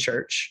of the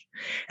church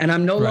and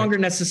I'm no longer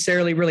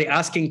necessarily really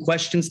asking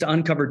questions to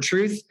uncover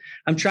truth.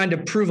 I'm trying to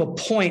prove a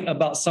point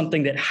about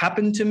something that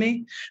happened to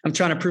me. I'm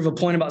trying to prove a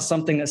point about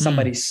something that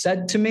somebody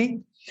said to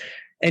me.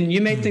 And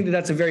you may think that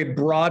that's a very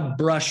broad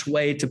brush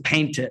way to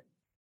paint it.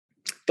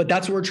 But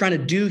that's what we're trying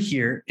to do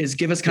here, is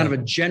give us kind of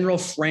a general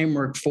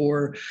framework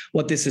for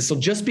what this is. So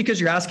just because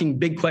you're asking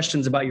big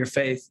questions about your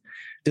faith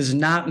does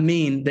not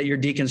mean that you're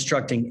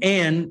deconstructing.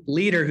 And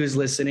leader who's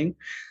listening,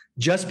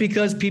 just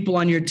because people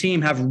on your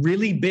team have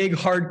really big,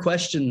 hard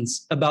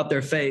questions about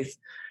their faith,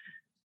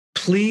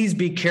 please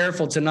be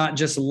careful to not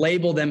just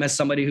label them as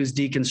somebody who's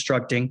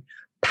deconstructing.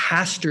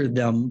 Pastor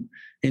them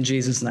in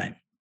Jesus' name.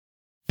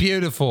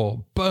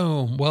 Beautiful.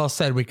 Boom. Well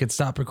said. We could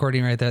stop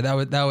recording right there.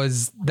 That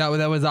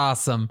was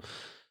awesome.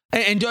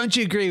 And don't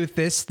you agree with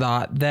this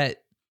thought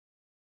that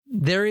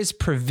there is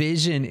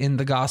provision in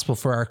the gospel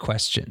for our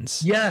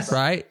questions? Yes.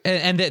 Right.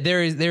 And that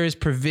there is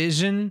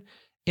provision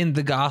in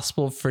the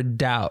gospel for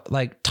doubt.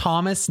 Like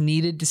Thomas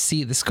needed to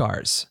see the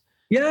scars.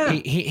 Yeah.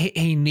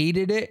 He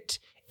needed it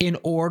in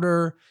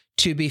order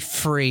to be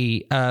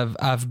free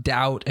of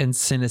doubt and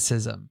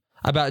cynicism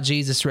about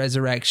Jesus'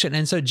 resurrection.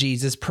 And so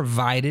Jesus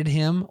provided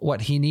him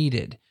what he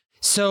needed.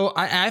 So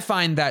I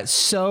find that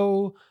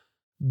so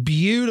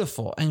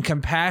beautiful and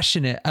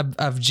compassionate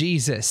of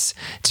Jesus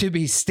to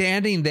be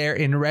standing there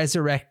in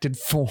resurrected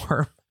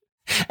form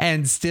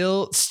and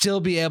still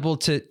be able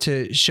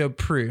to show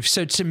proof.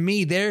 So to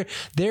me, there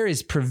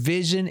is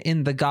provision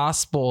in the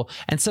gospel,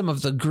 and some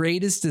of the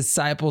greatest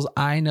disciples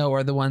I know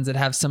are the ones that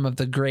have some of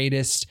the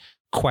greatest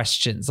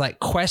questions. Like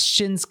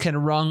questions can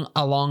run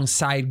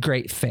alongside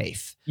great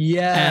faith.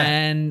 Yeah.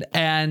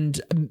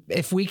 And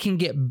if we can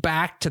get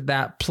back to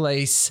that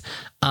place,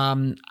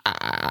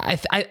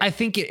 I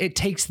think it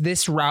takes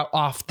this route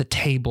off the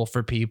table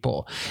for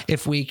people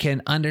if we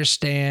can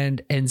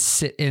understand and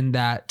sit in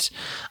that.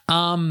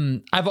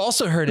 I've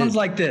also heard it sounds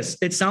like this.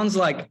 It sounds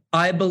like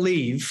I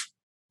believe,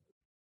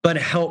 but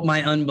help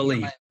my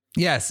unbelief.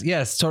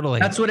 Yes,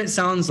 totally. That's what it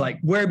sounds like.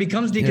 Where it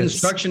becomes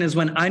deconstruction is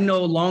when I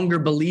no longer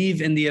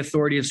believe in the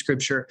authority of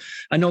Scripture.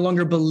 I no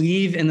longer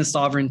believe in the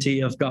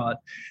sovereignty of God.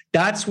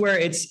 That's where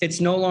it's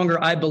no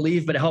longer I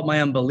believe, but help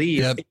my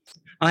unbelief. Yep.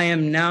 I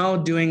am now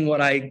doing what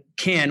I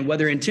can,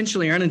 whether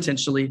intentionally or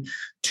unintentionally,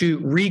 to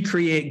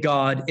recreate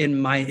God in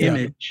my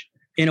image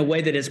in a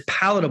way that is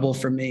palatable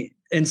for me.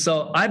 And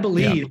so I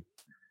believe,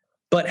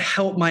 but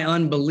help my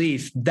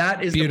unbelief.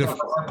 That is beautiful. The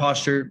proper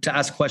posture to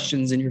ask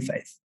questions in your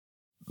faith.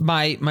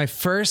 My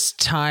first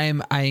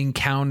time I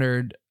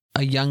encountered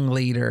a young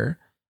leader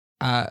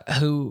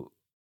who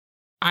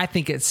I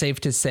think it's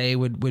safe to say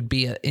would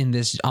be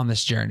on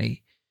this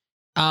journey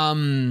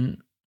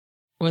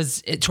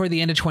was toward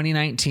the end of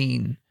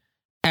 2019.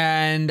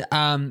 And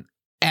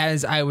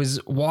as I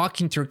was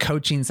walking through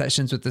coaching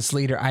sessions with this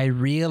leader, I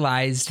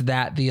realized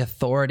that the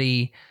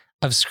authority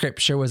of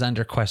Scripture was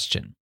under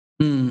question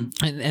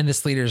in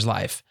this leader's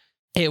life.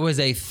 It was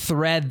a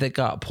thread that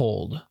got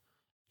pulled.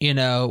 You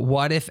know,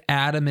 what if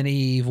Adam and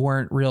Eve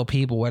weren't real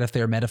people? What if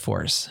they're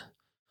metaphors?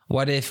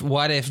 What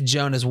if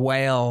Jonah's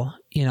whale,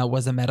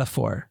 was a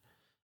metaphor?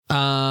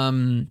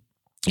 You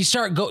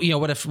start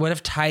what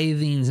if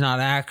tithing's not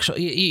actual?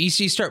 You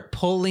start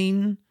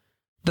pulling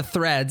the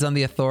threads on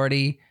the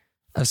authority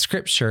of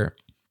Scripture.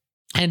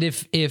 And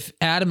if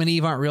Adam and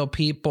Eve aren't real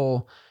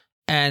people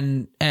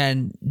and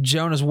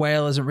Jonah's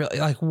whale isn't real,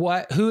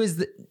 like who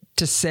is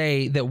to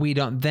say that we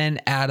don't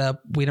then add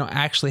up, we don't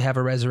actually have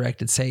a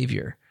resurrected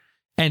Savior?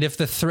 And if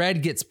the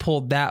thread gets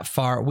pulled that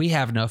far, we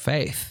have no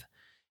faith.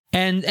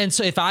 And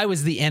so if I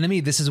was the enemy,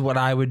 this is what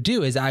I would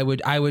do: is I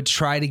would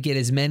try to get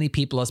as many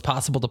people as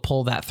possible to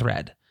pull that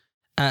thread.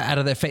 out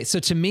of their faith. So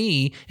to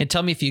me, and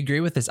tell me if you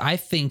agree with this, I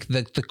think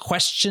that the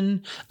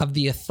question of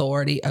the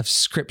authority of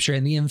Scripture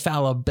and the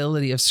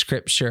infallibility of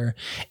Scripture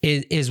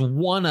is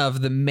one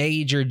of the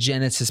major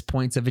genesis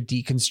points of a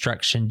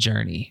deconstruction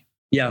journey.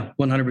 Yeah,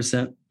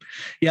 100%.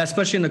 Yeah,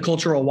 especially in the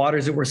cultural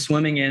waters that we're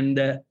swimming in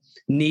that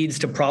needs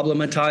to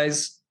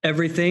problematize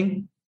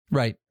everything.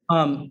 Right.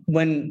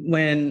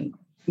 When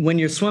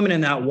you're swimming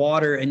in that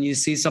water and you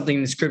see something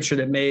in the Scripture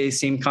that may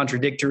seem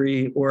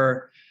contradictory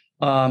or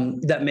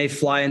that may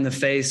fly in the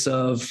face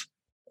of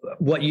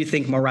what you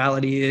think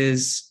morality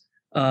is.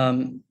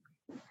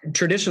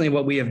 Traditionally,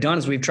 what we have done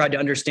is we've tried to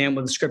understand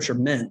what the Scripture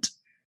meant.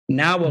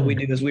 Now what we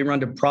do is we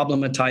run to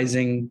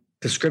problematizing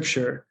the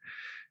Scripture.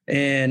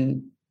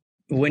 And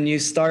when you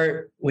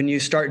start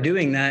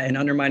doing that and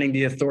undermining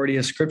the authority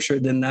of Scripture,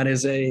 then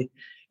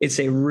it's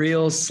a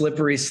real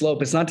slippery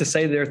slope. It's not to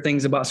say there are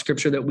things about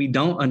Scripture that we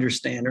don't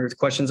understand or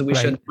questions that we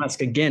shouldn't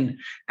ask. Again,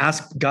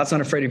 God's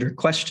not afraid of your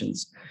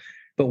questions.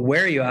 But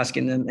where are you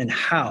asking them and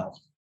how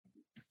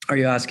are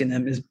you asking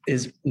them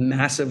is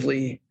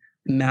massively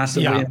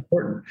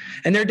important.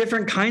 And there are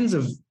different kinds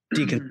of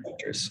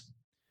deconstructors.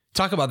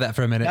 Talk about that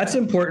for a minute. That's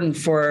important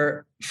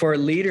for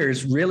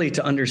leaders really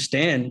to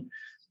understand,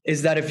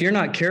 is that if you're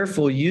not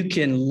careful, you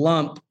can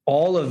lump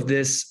all of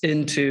this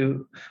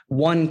into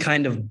one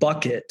kind of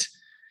bucket.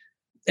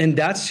 And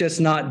that's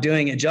just not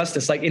doing it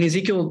justice. Like in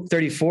Ezekiel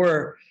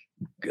 34,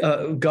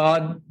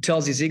 God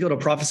tells Ezekiel to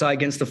prophesy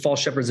against the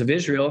false shepherds of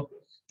Israel.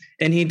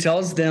 And he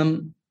tells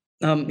them,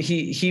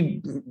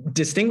 he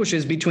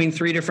distinguishes between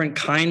three different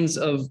kinds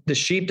of the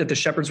sheep that the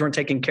shepherds weren't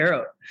taking care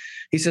of.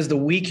 He says, the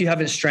weak you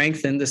haven't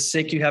strengthened, the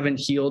sick you haven't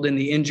healed, and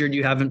the injured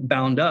you haven't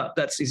bound up.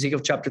 That's Ezekiel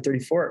chapter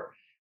 34.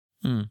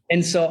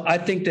 And so I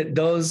think that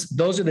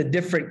those are the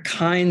different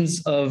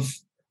kinds of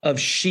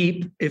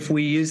sheep, if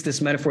we use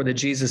this metaphor that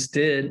Jesus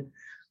did,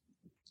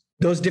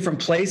 those different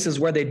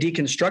places where they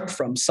deconstruct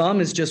from. Some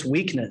is just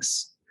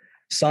weakness.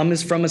 Some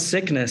is from a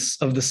sickness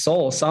of the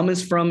soul. Some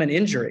is from an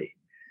injury.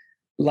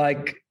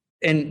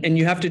 And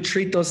you have to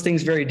treat those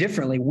things very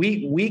differently.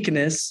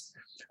 Weakness,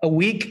 a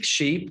weak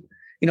sheep,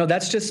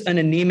 that's just an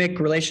anemic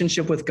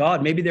relationship with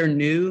God. Maybe they're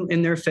new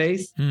in their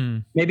faith.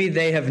 Maybe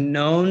they have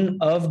known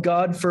of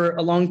God for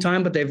a long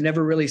time, but they've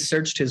never really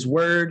searched his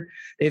word.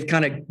 They've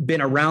kind of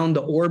been around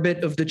the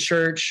orbit of the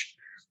church.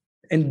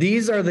 And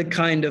these are the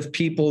kind of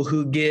people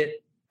who get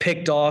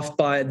picked off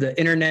by the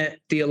internet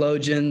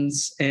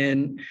theologians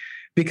and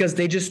because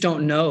they just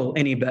don't know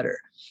any better.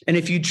 And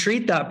if you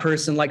treat that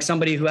person like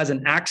somebody who has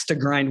an axe to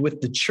grind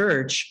with the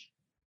church,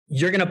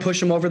 you're going to push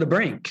them over the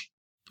brink.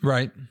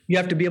 Right. You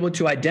have to be able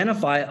to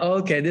identify,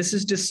 okay, this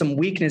is just some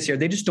weakness here.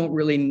 They just don't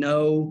really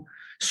know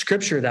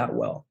Scripture that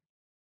well.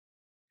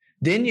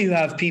 Then you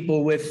have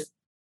people with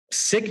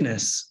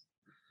sickness,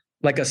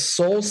 like a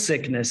soul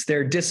sickness.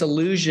 They're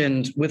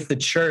disillusioned with the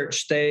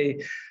church.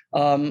 They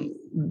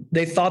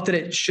thought that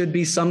it should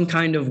be some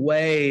kind of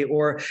way,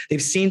 or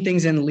they've seen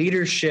things in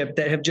leadership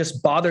that have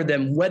just bothered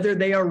them. Whether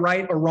they are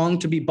right or wrong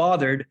to be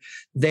bothered,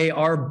 they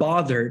are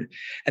bothered.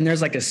 And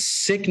there's like a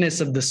sickness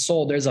of the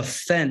soul. There's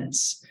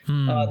offense.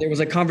 There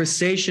was a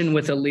conversation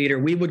with a leader.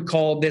 We would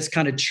call this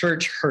kind of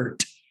church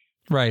hurt.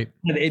 Right.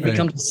 It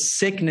becomes a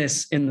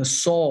sickness in the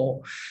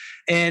soul.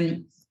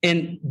 And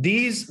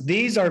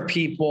these are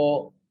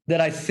people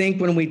that I think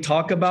when we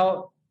talk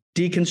about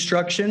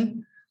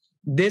deconstruction,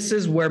 this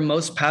is where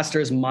most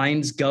pastors'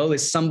 minds go,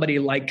 is somebody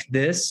like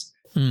this,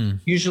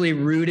 usually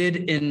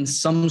rooted in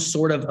some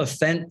sort of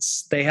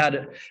offense. They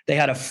had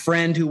a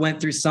friend who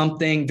went through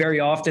something. Very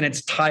often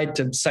it's tied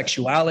to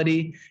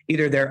sexuality,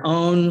 either their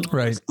own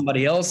or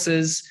somebody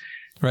else's.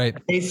 Right.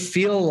 They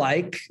feel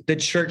like the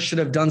church should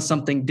have done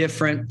something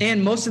different.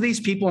 And most of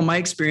these people, in my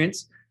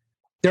experience,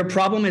 their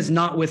problem is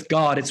not with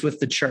God, it's with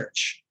the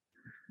church.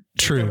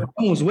 True. If their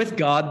problem was with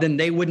God, then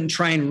they wouldn't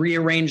try and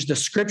rearrange the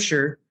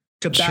Scripture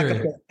to back up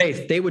their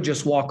faith. They would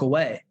just walk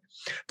away.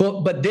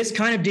 But this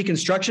kind of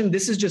deconstruction,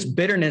 this is just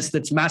bitterness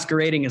that's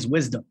masquerading as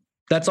wisdom.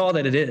 That's all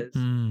that it is.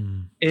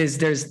 Is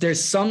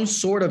there's some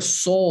sort of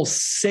soul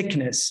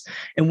sickness,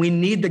 and we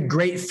need the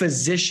great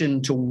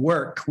physician to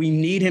work. We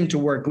need him to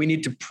work. We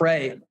need to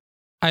pray.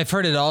 I've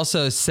heard it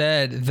also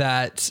said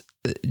that,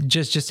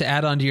 just to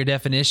add on to your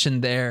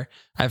definition there,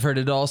 I've heard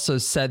it also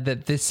said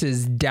that this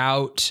is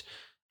doubt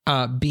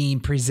being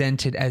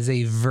presented as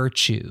a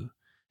virtue.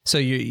 So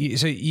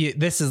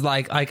this is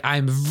like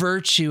I'm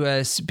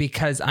virtuous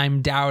because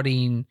I'm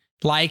doubting,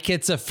 like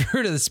it's a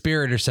fruit of the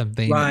Spirit or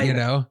something,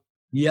 right.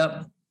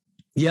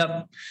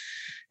 Yep.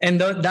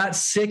 And that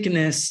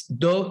sickness,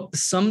 though,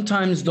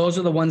 sometimes those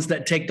are the ones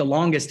that take the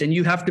longest, and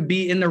you have to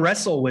be in the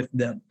wrestle with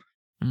them.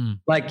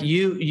 Like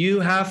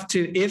you have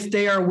to, if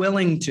they are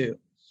willing to,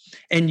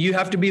 and you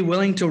have to be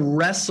willing to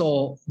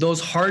wrestle those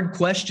hard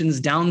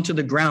questions down to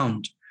the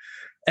ground.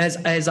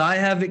 As I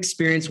have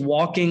experienced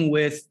walking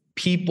with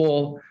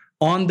people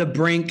on the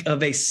brink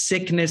of a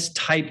sickness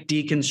type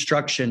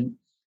deconstruction,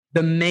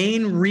 the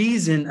main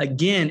reason,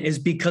 again, is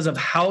because of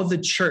how the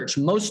church,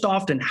 most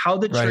often how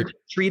the church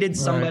treated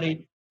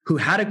somebody who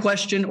had a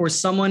question, or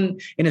someone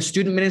in a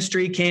student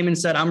ministry came and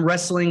said, I'm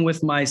wrestling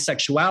with my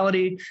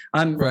sexuality.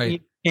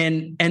 Right.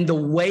 And the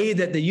way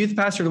that the youth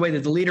pastor, the way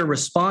that the leader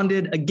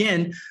responded,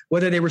 again,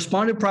 whether they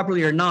responded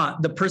properly or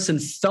not, the person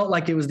felt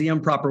like it was the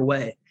improper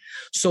way.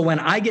 So when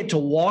I get to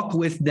walk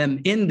with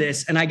them in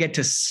this, and I get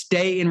to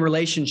stay in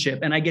relationship,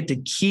 and I get to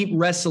keep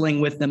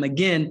wrestling with them,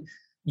 again,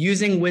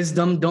 using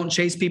wisdom, don't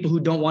chase people who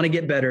don't want to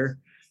get better.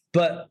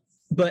 But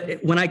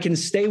when I can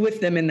stay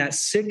with them in that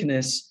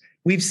sickness,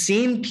 we've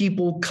seen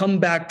people come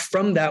back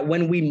from that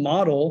when we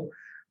model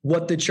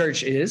what the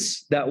church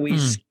is, that we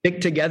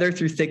stick together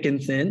through thick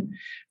and thin,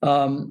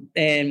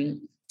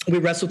 and we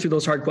wrestle through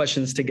those hard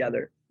questions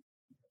together.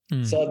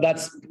 So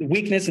that's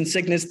weakness and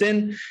sickness.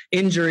 Then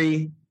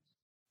injury,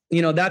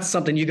 that's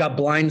something you got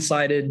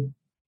blindsided,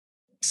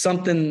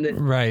 something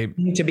that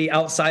need to be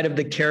outside of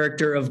the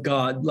character of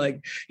God.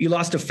 Like you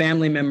lost a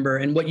family member,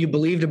 and what you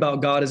believed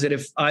about God is that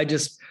if I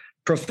just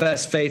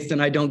profess faith, then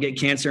I don't get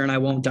cancer and I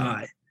won't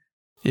die.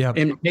 Yeah.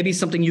 And maybe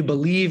something you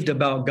believed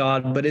about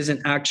God, but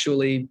isn't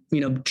actually,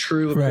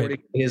 true according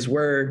to his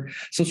word.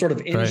 Some sort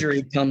of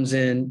injury comes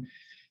in.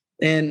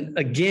 And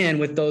again,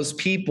 with those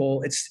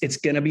people, it's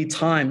going to be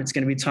time. It's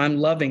going to be time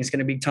loving. It's going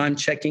to be time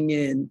checking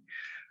in.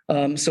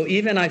 So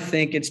even I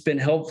think it's been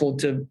helpful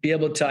to be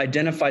able to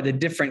identify the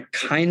different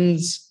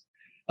kinds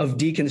of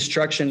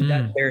deconstruction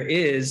that there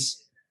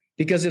is,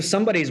 because if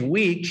somebody's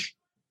weak,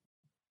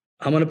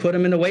 I'm going to put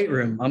them in the weight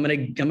room. I'm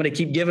going to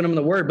keep giving them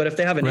the word. But if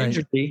they have an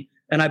injury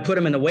and I put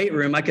them in the weight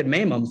room, I could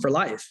maim them for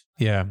life.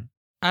 Yeah.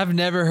 I've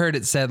never heard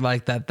it said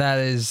like that. That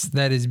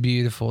is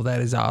beautiful.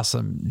 That is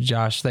awesome.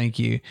 Josh, thank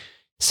you.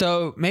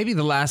 So maybe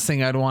the last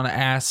thing I'd want to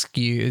ask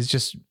you is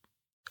just,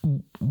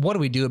 what do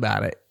we do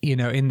about it,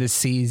 in this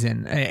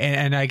season?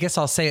 And I guess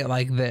I'll say it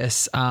like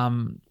this.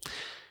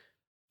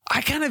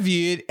 I kind of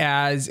view it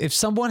as if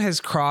someone has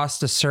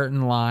crossed a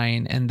certain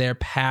line and they're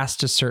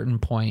past a certain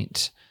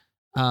point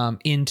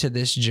into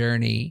this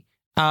journey,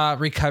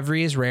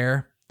 recovery is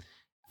rare.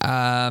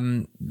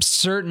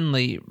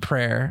 Certainly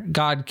prayer,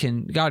 God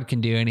can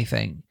do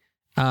anything.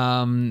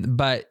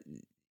 But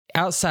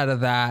outside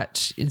of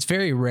that, it's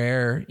very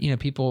rare,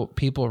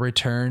 people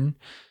return.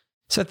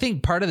 So I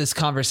think part of this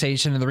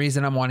conversation, and the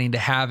reason I'm wanting to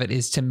have it,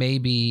 is to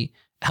maybe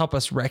help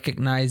us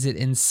recognize it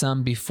in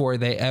some before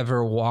they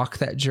ever walk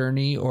that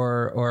journey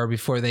or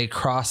before they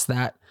cross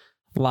that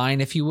line,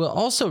 if you will.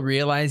 Also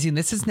realizing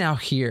this is now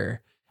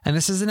here, and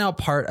this is now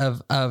part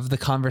of the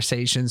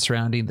conversation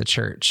surrounding the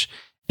church.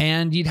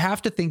 And you'd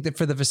have to think that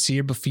for the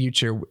foreseeable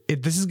future,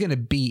 this is going to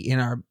be in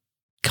our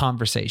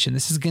conversation.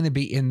 This is going to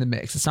be in the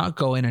mix. It's not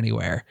going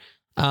anywhere.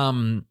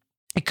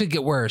 It could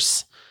get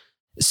worse.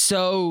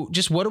 So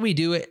just what do we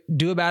do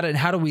about it? And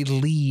how do we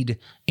lead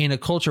in a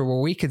culture where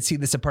we could see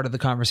this a part of the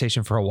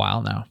conversation for a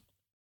while now?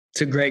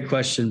 It's a great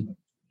question.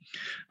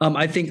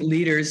 I think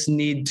leaders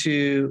need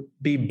to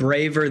be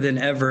braver than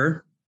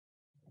ever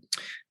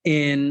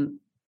in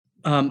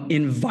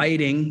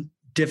inviting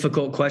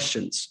difficult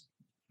questions.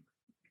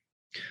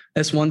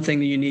 That's one thing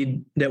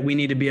that we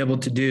need to be able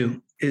to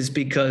do, is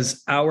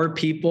because our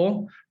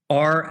people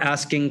are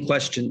asking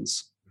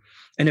questions.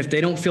 And if they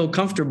don't feel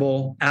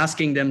comfortable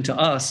asking them to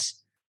us,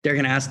 they're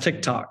going to ask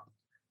TikTok,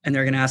 and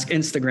they're going to ask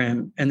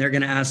Instagram, and they're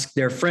going to ask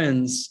their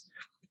friends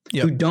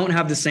who don't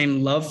have the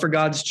same love for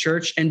God's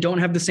church and don't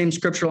have the same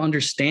scriptural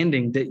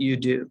understanding that you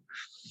do.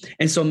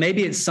 And so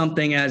maybe it's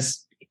something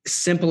as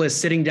simple as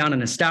sitting down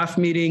in a staff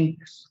meeting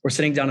or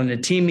sitting down in a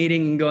team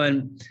meeting and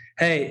going,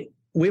 hey,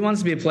 we want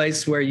this to be a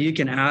place where you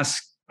can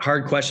ask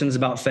hard questions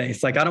about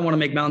faith. Like, I don't want to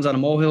make mountains out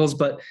of molehills,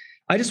 but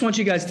I just want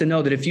you guys to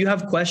know that if you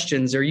have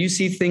questions or you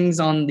see things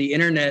on the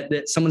internet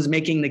that someone's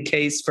making the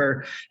case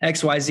for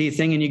XYZ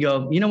thing and you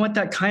go, you know what,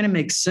 that kind of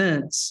makes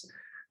sense.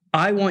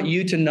 I want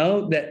you to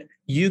know that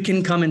you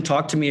can come and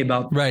talk to me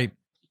about that. Right.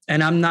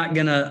 And I'm not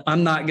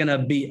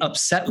gonna be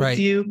upset with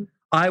you.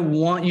 I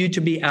want you to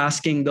be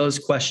asking those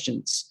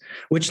questions,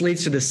 which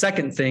leads to the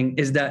second thing,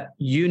 is that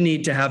you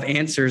need to have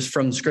answers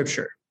from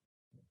Scripture.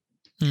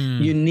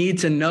 You need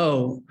to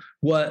know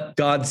what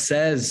God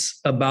says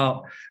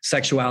about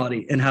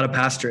sexuality and how to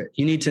pastor it.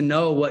 You need to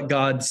know what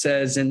God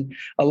says, and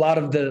a lot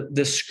of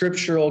the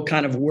scriptural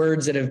kind of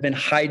words that have been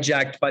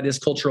hijacked by this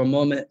cultural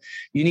moment.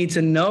 You need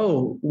to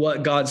know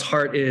what God's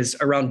heart is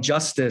around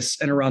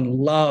justice and around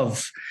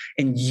love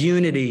and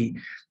unity.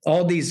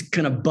 All these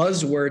kind of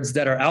buzzwords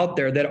that are out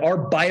there that are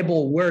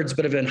Bible words,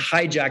 but have been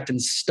hijacked and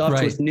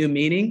stuffed with new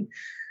meaning.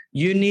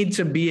 You need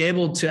to be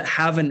able to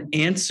have an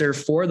answer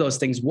for those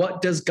things.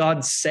 What does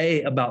God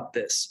say about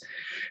this?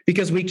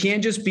 Because we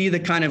can't just be the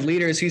kind of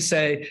leaders who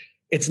say,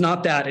 it's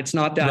not that, it's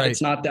not that,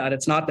 it's not that,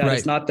 it's not that,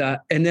 it's not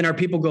that. And then our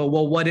people go,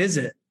 well, what is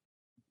it?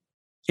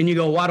 And you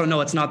go, well, I don't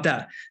know, it's not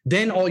that.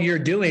 Then all you're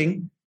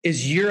doing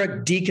is you're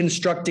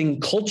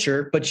deconstructing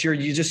culture, but you're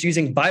just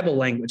using Bible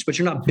language, but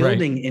you're not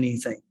building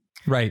anything.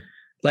 Right.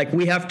 Like,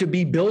 we have to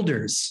be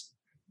builders.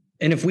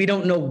 And if we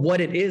don't know what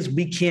it is,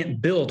 we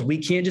can't build. We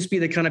can't just be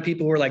the kind of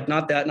people who are like,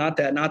 not that, not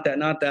that, not that,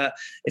 not that.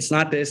 It's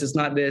not this, it's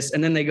not this.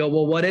 And then they go,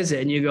 well, what is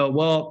it? And you go,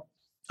 well,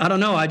 I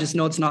don't know. I just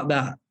know it's not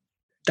that.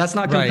 That's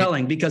not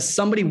compelling because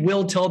somebody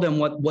will tell them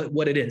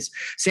what it is.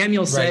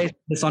 Samuel said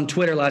this on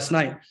Twitter last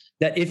night,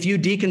 that if you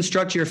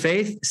deconstruct your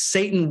faith,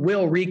 Satan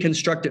will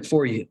reconstruct it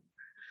for you.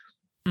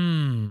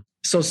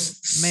 So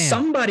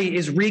somebody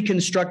is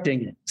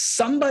reconstructing it.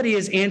 Somebody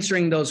is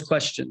answering those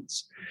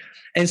questions.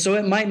 And so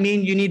it might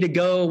mean you need to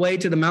go away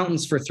to the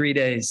mountains for 3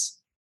 days,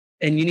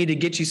 and you need to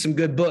get you some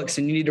good books,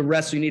 and you need to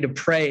wrestle, you need to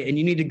pray, and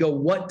you need to go,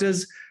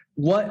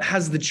 what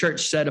has the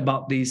church said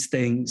about these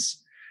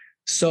things,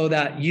 so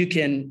that you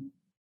can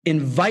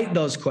invite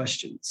those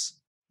questions.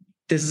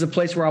 This is a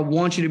place where I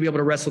want you to be able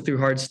to wrestle through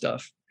hard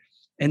stuff.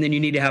 And then you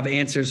need to have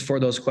answers for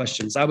those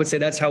questions. I would say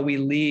that's how we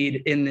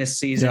lead in this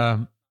season. Yeah.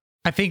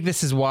 I think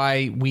this is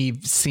why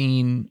we've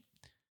seen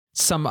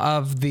some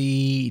of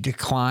the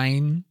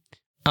decline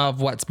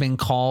of what's been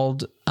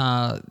called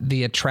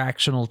the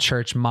attractional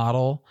church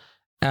model.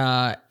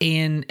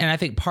 And I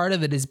think part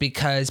of it is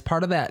because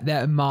part of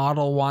that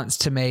model wants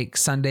to make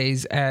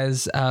Sundays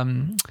as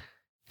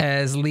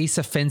least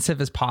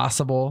offensive as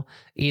possible,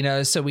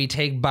 so we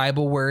take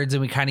Bible words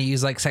and we kind of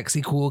use like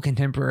sexy, cool,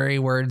 contemporary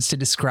words to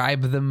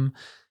describe them,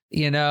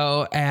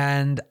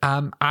 and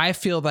I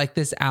feel like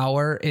this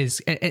hour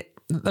is,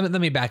 let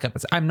me back up.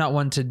 I'm not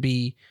one to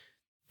be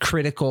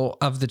critical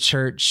of the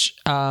church,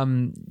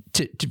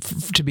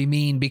 to be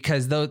mean,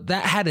 because though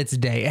that had its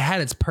day, it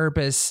had its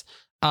purpose.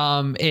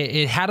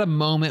 It had a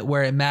moment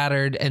where it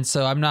mattered. And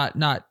so I'm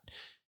not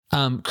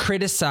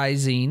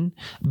criticizing,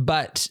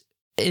 but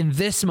in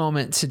this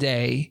moment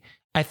today,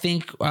 I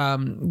think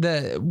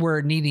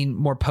we're needing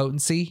more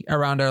potency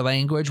around our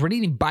language. We're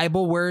needing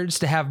Bible words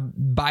to have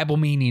Bible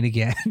meaning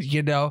again,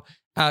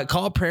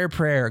 Call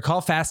prayer,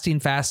 call fasting,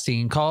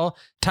 call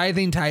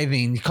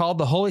tithing, call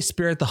the Holy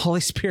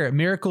Spirit,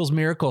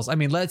 miracles. I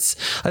mean, let's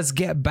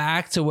get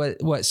back to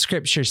what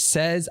Scripture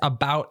says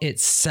about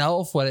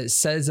itself, what it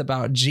says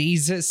about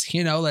Jesus,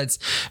 let's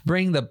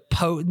bring the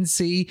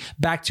potency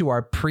back to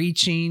our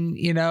preaching,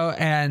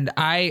 and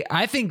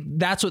I think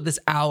that's what this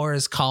hour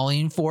is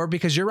calling for,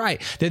 because you're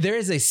right, that there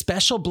is a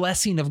special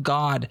blessing of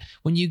God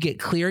when you get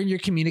clear in your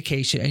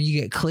communication and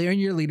you get clear in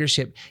your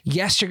leadership.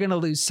 Yes, you're going to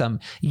lose some.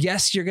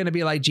 Yes, you're going to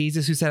be like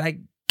Jesus, who said, I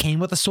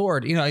came with a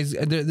sword.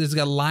 There's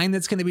a line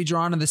that's going to be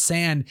drawn in the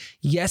sand.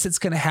 Yes, it's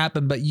going to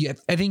happen, but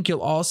I think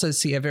you'll also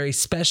see a very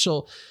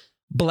special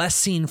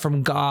blessing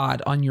from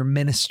God on your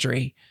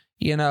ministry,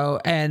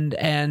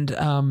 and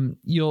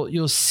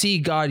you'll see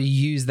God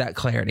use that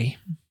clarity.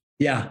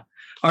 Yeah.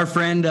 Our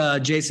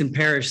friend Jason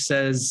Parrish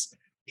says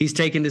he's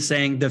taken to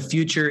saying the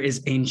future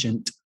is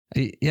ancient.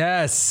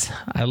 Yes,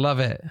 I love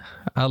it.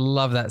 I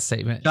love that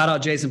statement. Shout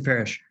out Jason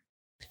Parrish.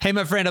 Hey,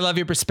 my friend, I love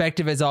your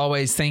perspective as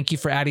always. Thank you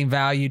for adding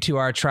value to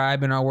our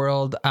tribe and our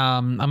world.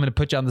 I'm going to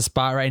put you on the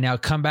spot right now.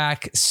 Come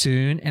back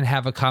soon and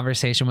have a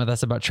conversation with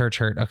us about church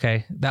hurt.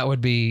 Okay, that would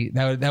be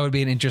an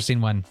interesting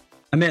one.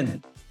 I'm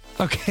in.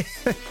 Okay,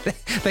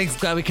 thanks.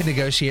 Glad we can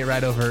negotiate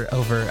right over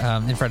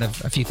in front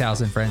of a few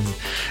thousand friends.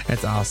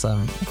 That's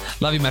awesome.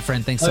 Love you, my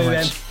friend. Thanks so much.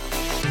 Man.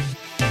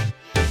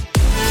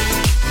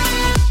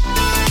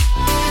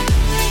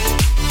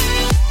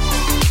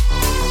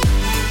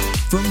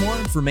 For more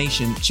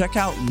information, check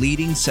out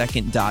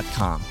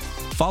leadingsecond.com.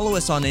 Follow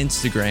us on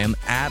Instagram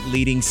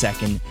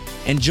 @leadingsecond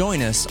and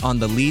join us on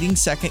the Leading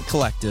Second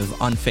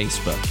Collective on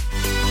Facebook.